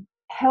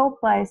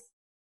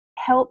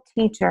help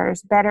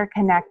teachers better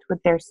connect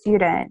with their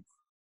students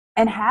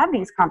and have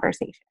these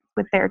conversations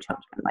with their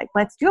children. Like,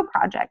 let's do a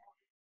project,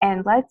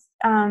 and let's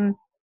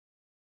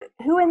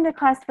who in the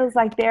class feels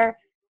like their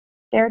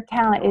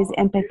talent is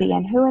empathy,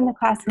 and who in the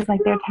class feels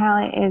like their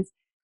talent is,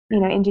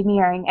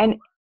 engineering. And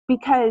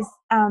because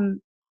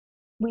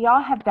we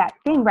all have that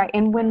thing, right?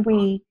 And when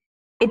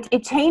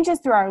it changes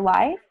through our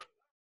life,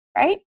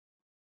 right?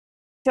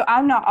 So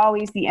I'm not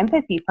always the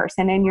empathy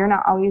person, and you're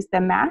not always the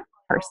math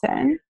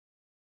person,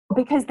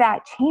 because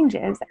that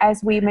changes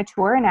as we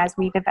mature and as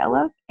we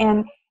develop.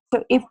 And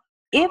so if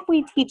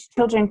we teach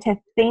children to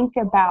think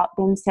about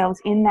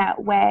themselves in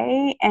that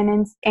way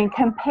and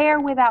compare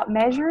without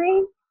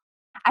measuring,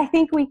 I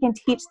think we can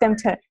teach them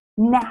to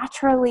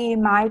naturally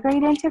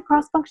migrate into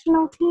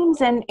cross-functional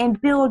teams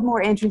and build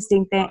more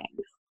interesting things.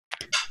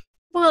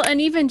 Well, and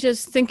even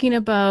just thinking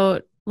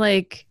about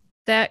like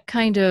that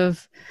kind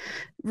of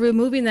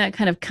removing that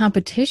kind of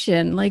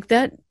competition, like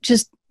that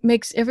just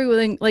makes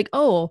everything like,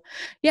 oh,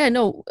 yeah,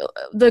 no,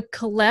 the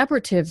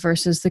collaborative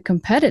versus the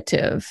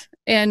competitive.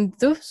 And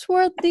this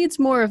world needs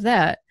more of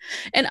that.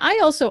 And I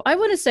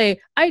want to say,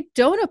 I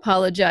don't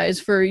apologize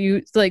for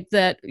you like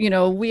that,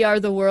 we are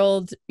the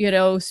world,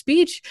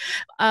 speech.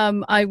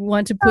 I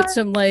want to put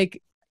some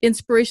like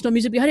inspirational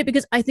music behind it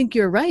because I think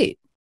you're right.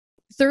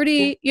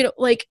 30,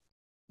 like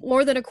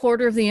more than a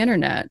quarter of the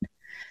internet.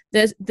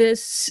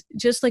 This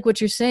just like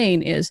what you're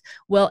saying is,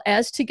 well,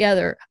 as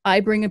together, I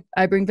bring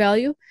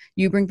value,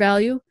 you bring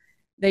value,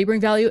 they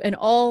bring value, and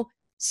all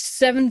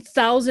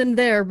 7,000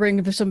 there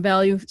bring some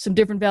value, some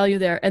different value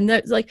there. And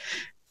that's like,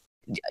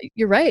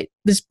 you're right.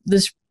 This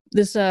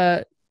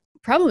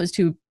problem is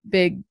too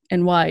big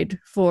and wide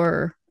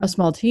for a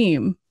small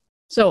team.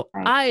 So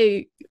right.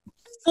 I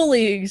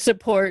fully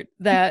support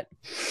that.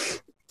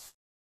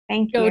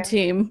 Thank Go you.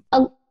 team.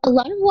 A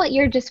lot of what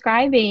you're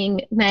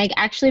describing, Meg,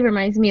 actually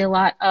reminds me a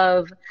lot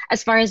of,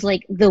 as far as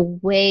like the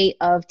way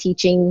of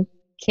teaching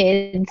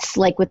kids,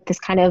 like with this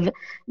kind of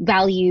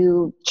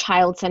value,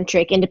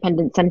 child-centric,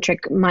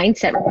 independent-centric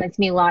mindset, reminds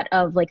me a lot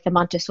of like the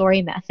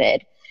Montessori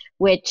method,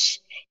 which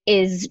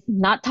is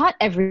not taught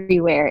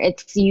everywhere.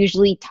 It's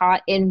usually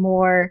taught in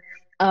more,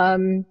 I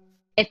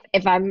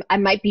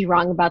might be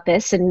wrong about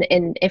this, and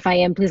if I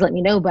am, please let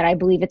me know, but I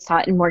believe it's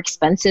taught in more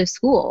expensive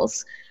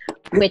schools,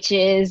 which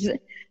is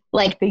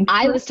like,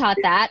 I was taught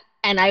that,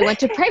 and I went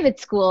to private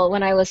school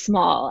when I was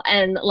small.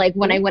 And like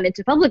when I went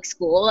into public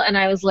school, and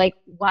I was like,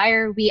 why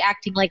are we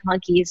acting like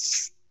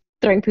monkeys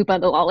throwing poop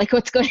on the wall? Like,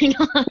 what's going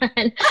on?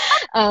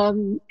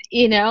 And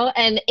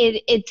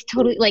it's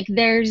totally like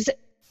there's,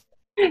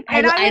 and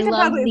I went to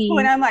public school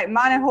and I'm like,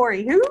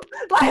 Montessori, who?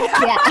 Like,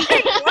 yeah.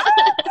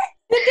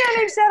 Sit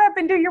down and shut up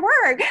and do your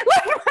work.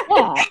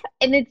 Yeah.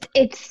 And it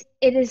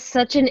is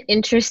such an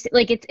interesting,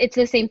 like, it's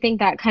the same thing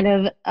that kind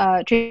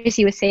of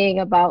Tracy was saying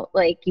about,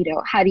 like,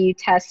 how do you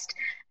test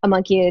a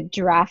monkey, a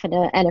giraffe, and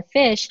a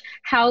fish?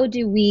 How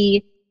do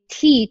we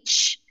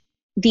teach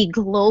the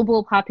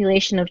global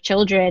population of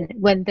children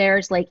when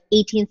there's like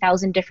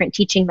 18,000 different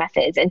teaching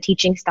methods and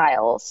teaching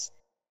styles?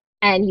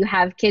 And you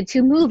have kids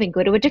who move and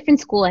go to a different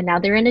school, and now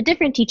they're in a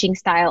different teaching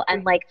style.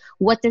 And like,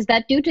 what does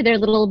that do to their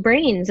little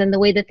brains and the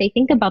way that they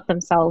think about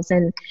themselves?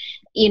 And,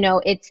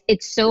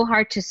 it's so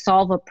hard to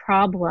solve a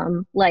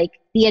problem like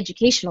the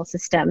educational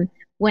system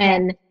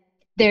when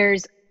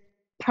there's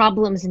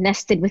problems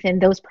nested within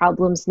those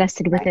problems,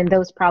 nested within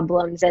those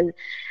problems. And,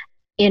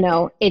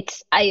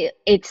 it's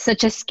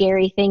such a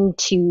scary thing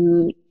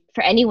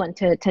for anyone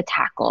to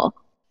tackle.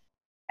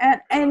 And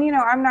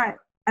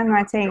I'm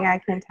not saying I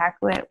can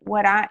tackle it.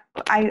 What I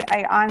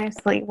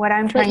honestly, what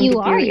I'm trying to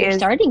do is... You're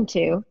starting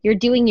to. You're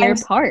doing your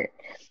part,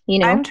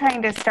 I'm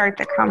trying to start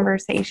the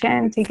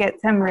conversation to get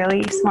some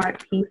really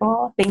smart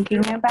people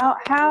thinking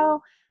about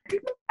how,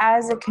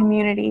 as a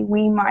community,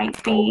 we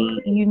might be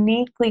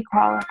uniquely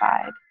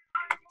qualified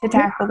to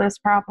tackle this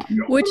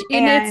problem. Which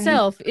in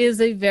itself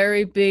is a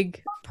very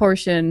big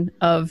portion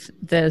of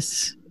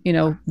this,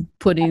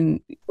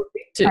 putting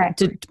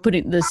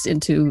this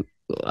into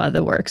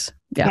the works.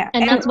 Yeah.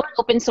 And that's what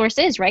open source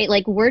is, right?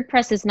 Like,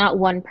 WordPress is not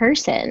one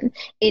person.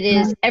 It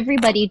is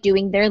everybody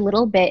doing their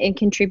little bit and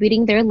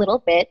contributing their little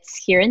bits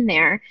here and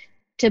there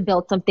to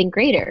build something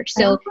greater.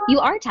 So you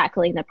are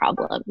tackling the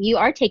problem. You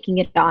are taking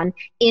it on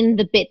in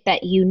the bit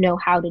that you know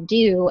how to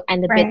do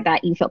and the bit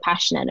that you feel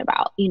passionate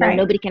about.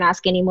 Nobody can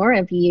ask any more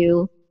of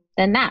you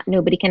than that.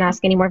 Nobody can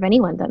ask any more of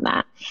anyone than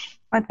that.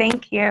 Well,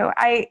 thank you.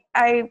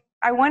 I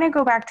want to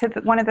go back to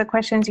one of the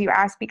questions you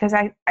asked, because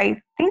I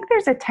think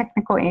there's a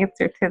technical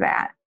answer to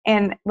that.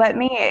 And let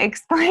me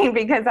explain,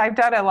 because I've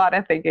done a lot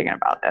of thinking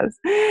about this.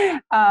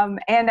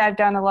 And I've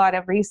done a lot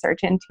of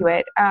research into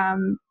it.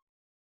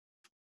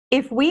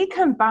 If we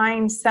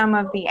combine some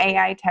of the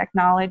AI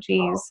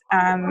technologies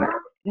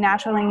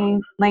natural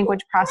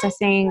language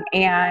processing,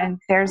 and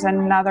there's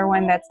another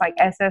one that's like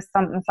SS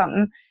something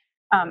something.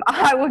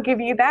 I will give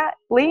you that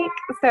link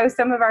so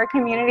some of our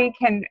community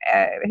can,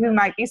 who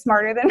might be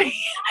smarter than me,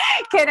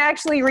 can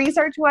actually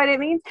research what it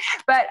means,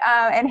 but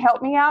and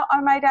help me out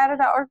on my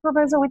data.org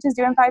proposal, which is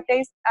due in 5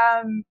 days.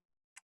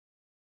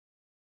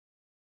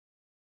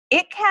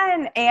 It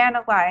can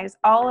analyze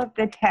all of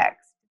the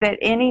text that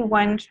any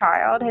one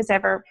child has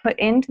ever put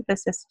into the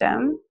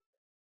system,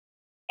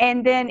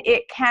 and then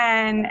it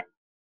can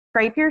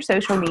scrape your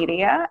social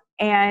media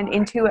and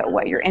intuit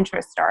what your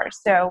interests are.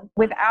 So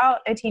without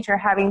a teacher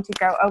having to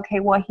go, okay,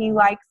 well, he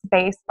likes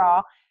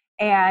baseball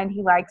and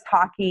he likes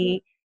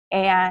hockey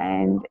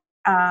and,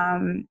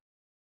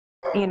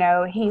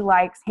 he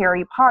likes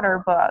Harry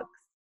Potter books,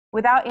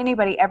 without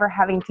anybody ever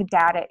having to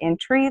data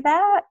entry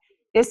that,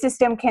 this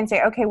system can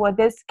say, okay, well,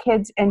 this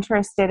kid's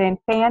interested in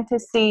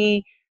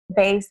fantasy,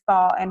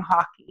 baseball, and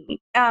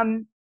hockey.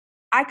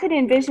 I could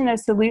envision a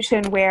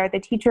solution where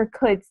the teacher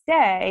could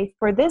say,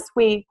 for this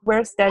week,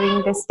 we're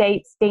studying the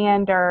state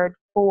standard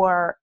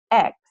for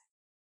X.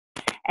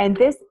 And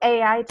this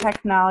AI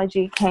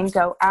technology can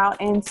go out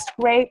and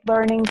scrape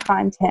learning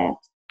content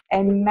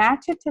and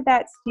match it to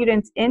that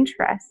student's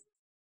interests.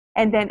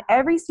 And then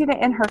every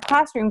student in her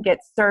classroom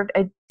gets served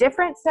a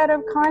different set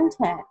of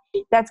content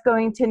that's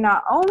going to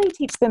not only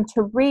teach them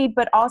to read,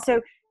 but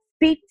also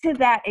speak to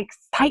that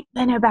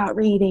excitement about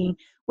reading,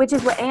 which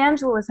is what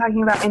Angela was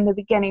talking about in the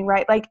beginning,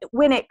 right? Like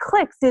when it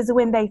clicks is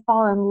when they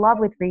fall in love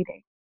with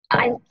reading.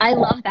 I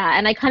love that.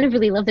 And I kind of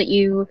really love that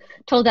you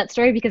told that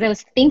story, because I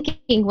was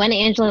thinking when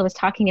Angela was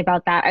talking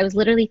about that, I was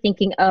literally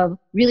thinking of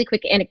really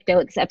quick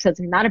anecdote. This episode's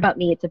not about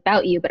me, it's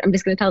about you, but I'm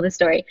just going to tell this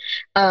story.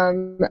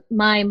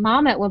 My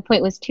mom at one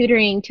point was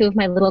tutoring two of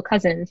my little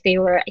cousins. They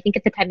were, I think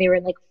at the time they were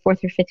in like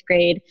 4th or 5th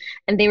grade,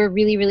 and they were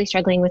really, really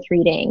struggling with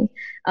reading.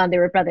 They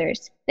were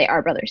brothers. They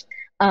are brothers.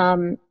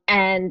 And,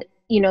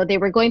 they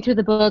were going through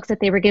the books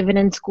that they were given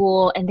in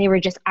school, and they were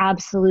just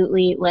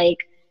absolutely like,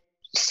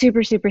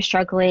 super, super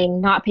struggling,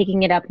 not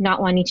picking it up,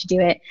 not wanting to do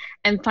it.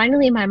 And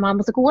finally, my mom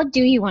was like, well, what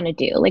do you want to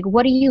do? Like,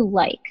 what do you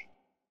like?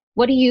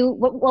 What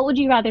would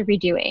you rather be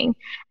doing?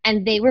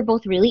 And they were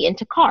both really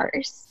into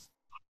cars.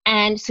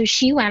 And so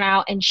she went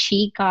out and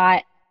she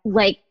got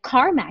like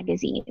car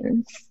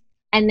magazines,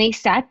 and they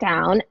sat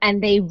down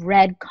and they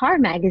read car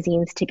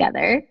magazines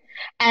together.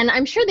 And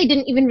I'm sure they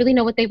didn't even really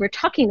know what they were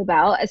talking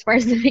about as far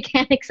as the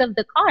mechanics of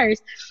the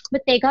cars,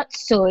 but they got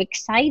so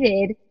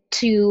excited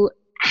to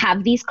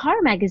have these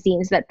car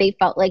magazines that they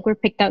felt like were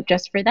picked out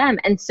just for them.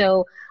 And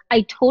so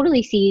I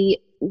totally see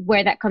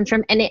where that comes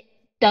from, and it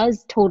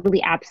does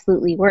totally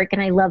absolutely work.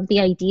 And I love the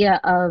idea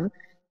of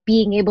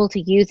being able to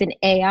use an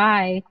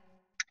AI,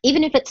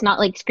 even if it's not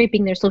like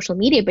scraping their social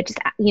media, but just,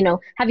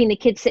 having the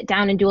kids sit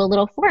down and do a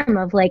little form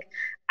of like,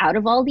 out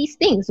of all these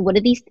things, what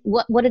are these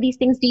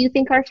things do you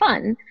think are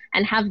fun?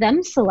 And have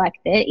them select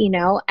it,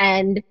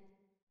 and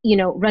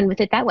run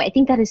with it that way. I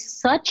think that is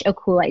such a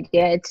cool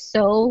idea. It's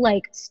so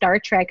like Star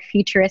Trek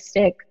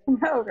futuristic,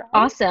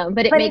 awesome,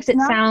 but it makes it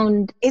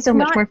sound so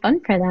much more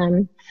fun for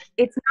them.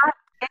 It's not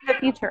in the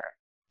future.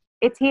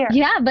 It's here.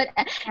 Yeah, but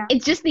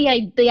it's just the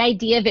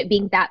idea of it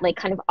being that like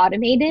kind of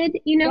automated,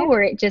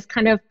 where it just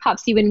kind of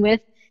pops you in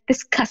with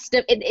this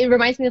custom. It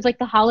reminds me of like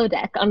the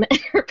holodeck on the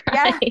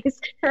Enterprise.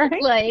 Yeah,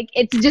 right. Like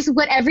it's just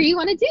whatever you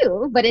want to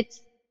do, but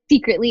it's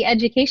secretly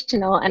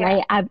educational.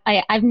 And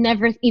I've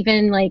never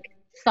even like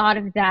thought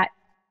of that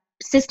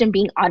system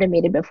being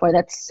automated before.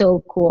 That's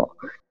so cool.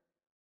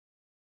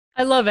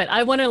 I love it.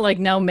 I want to like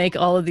now make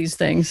all of these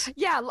things.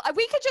 Yeah,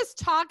 we could just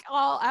talk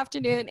all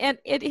afternoon, and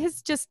it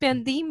has just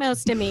been the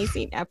most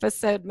amazing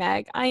episode,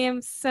 Meg. I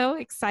am so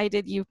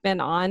excited you've been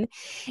on.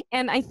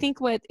 And I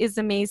think what is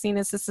amazing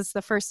is this is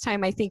the first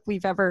time I think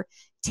we've ever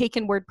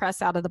taken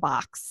WordPress out of the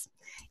box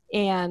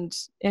and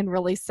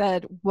really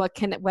said, what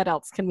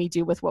else can we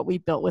do with what we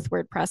built with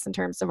WordPress in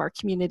terms of our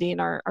community and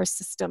our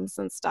systems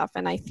and stuff.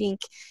 And I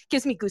think it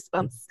gives me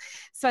goosebumps.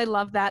 So I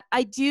love that.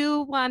 I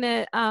do want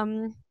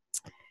to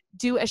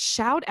do a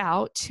shout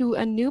out to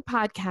a new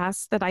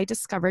podcast that I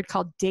discovered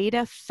called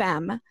Data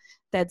Femme.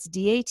 That's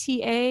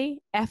DATAFEMME.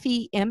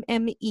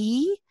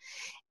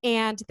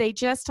 And they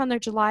just, on their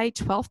July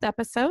 12th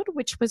episode,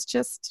 which was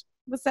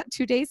that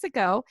 2 days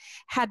ago,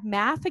 had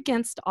math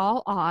against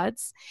all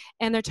odds.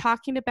 And they're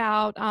talking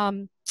about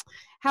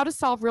how to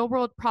solve real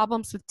world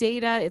problems with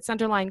data, its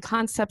underlying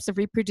concepts of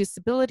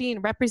reproducibility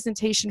and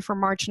representation for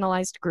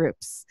marginalized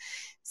groups.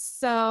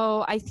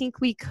 So I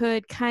think we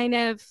could kind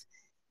of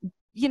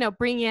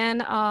bring in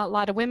a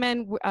lot of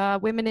women.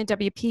 Women in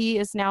WP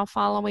is now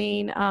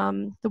following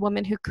the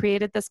woman who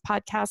created this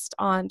podcast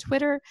on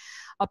Twitter.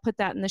 I'll put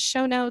that in the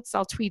show notes.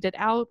 I'll tweet it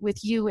out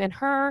with you and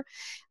her.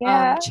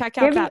 Yeah, check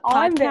out that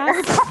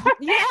podcast.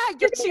 Yeah,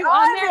 get you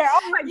on there.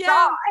 Oh my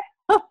God.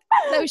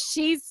 So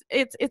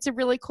it's a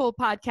really cool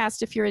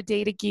podcast if you're a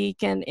data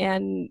geek,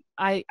 and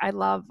I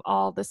love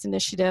all this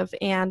initiative.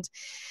 And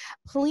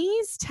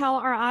please tell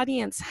our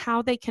audience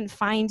how they can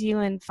find you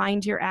and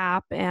find your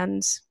app.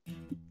 And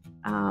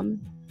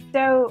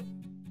so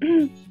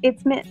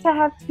it's meant to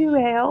have 2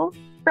 L's.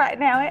 Right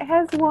now it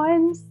has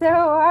one. So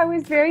I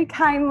was very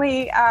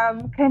kindly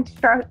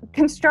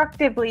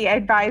constructively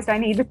advised I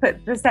need to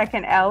put the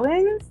second L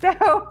in.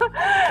 So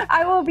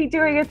I will be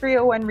doing a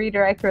 301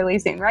 redirect really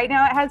soon. Right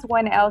now it has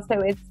one L,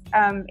 so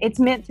it's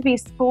meant to be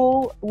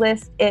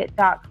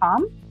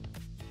schoollistit.com.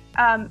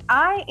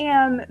 I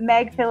am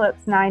Meg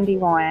Phillips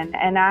 91,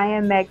 and I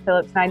am Meg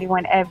Phillips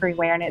 91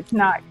 everywhere, and it's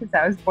not because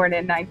I was born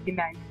in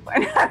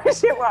 1991. I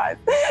wish it was,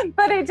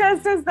 but it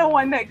just is the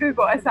one that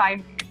Google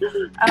assigned me.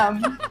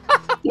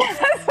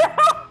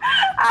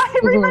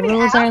 Everybody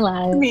rules our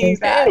asks me lives.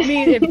 that. I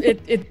mean,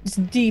 it's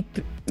deep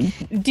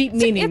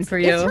meaning for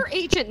you. It's her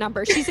agent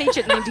number. She's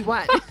agent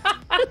 91.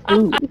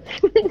 Ooh.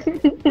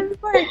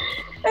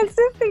 It's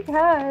just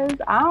because,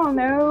 I don't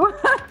know.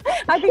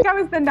 I think I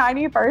was the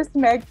 91st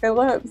Meg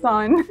Phillips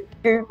on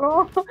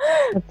Google.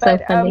 That's so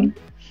funny.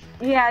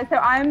 Yeah, so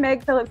I'm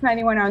Meg Phillips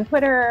 91 on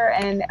Twitter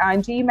and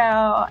on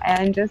Gmail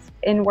and just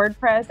in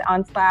WordPress,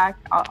 on Slack,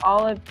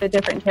 all of the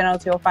different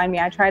channels you'll find me.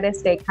 I try to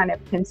stay kind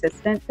of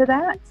consistent to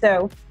that.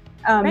 So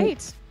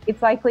Great.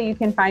 It's likely you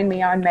can find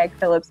me on Meg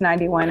Phillips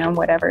 91 on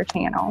whatever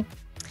channel.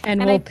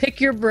 And we'll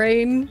pick your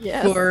brain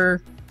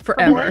for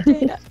forever.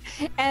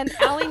 And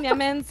Allie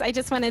Nimmons, I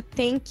just want to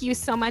thank you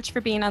so much for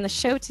being on the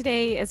show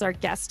today as our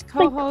guest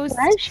co-host.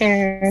 My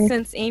pleasure.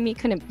 Since Amy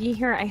couldn't be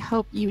here, I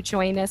hope you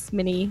join us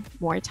many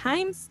more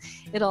times.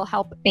 It'll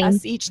help Thanks.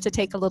 us each to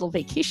take a little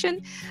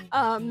vacation.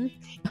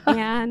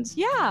 And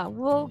yeah,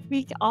 we'll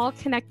be all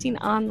connecting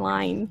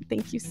online.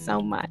 Thank you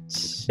so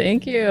much.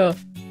 Thank you.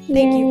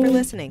 Thank you for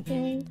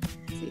listening.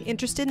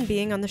 Interested in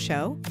being on the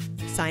show?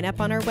 Sign up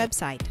on our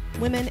website,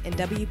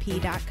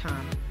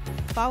 womenandwp.com.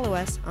 Follow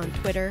us on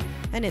Twitter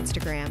and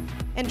Instagram,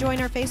 and join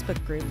our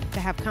Facebook group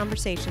to have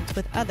conversations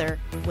with other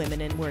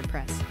women in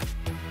WordPress.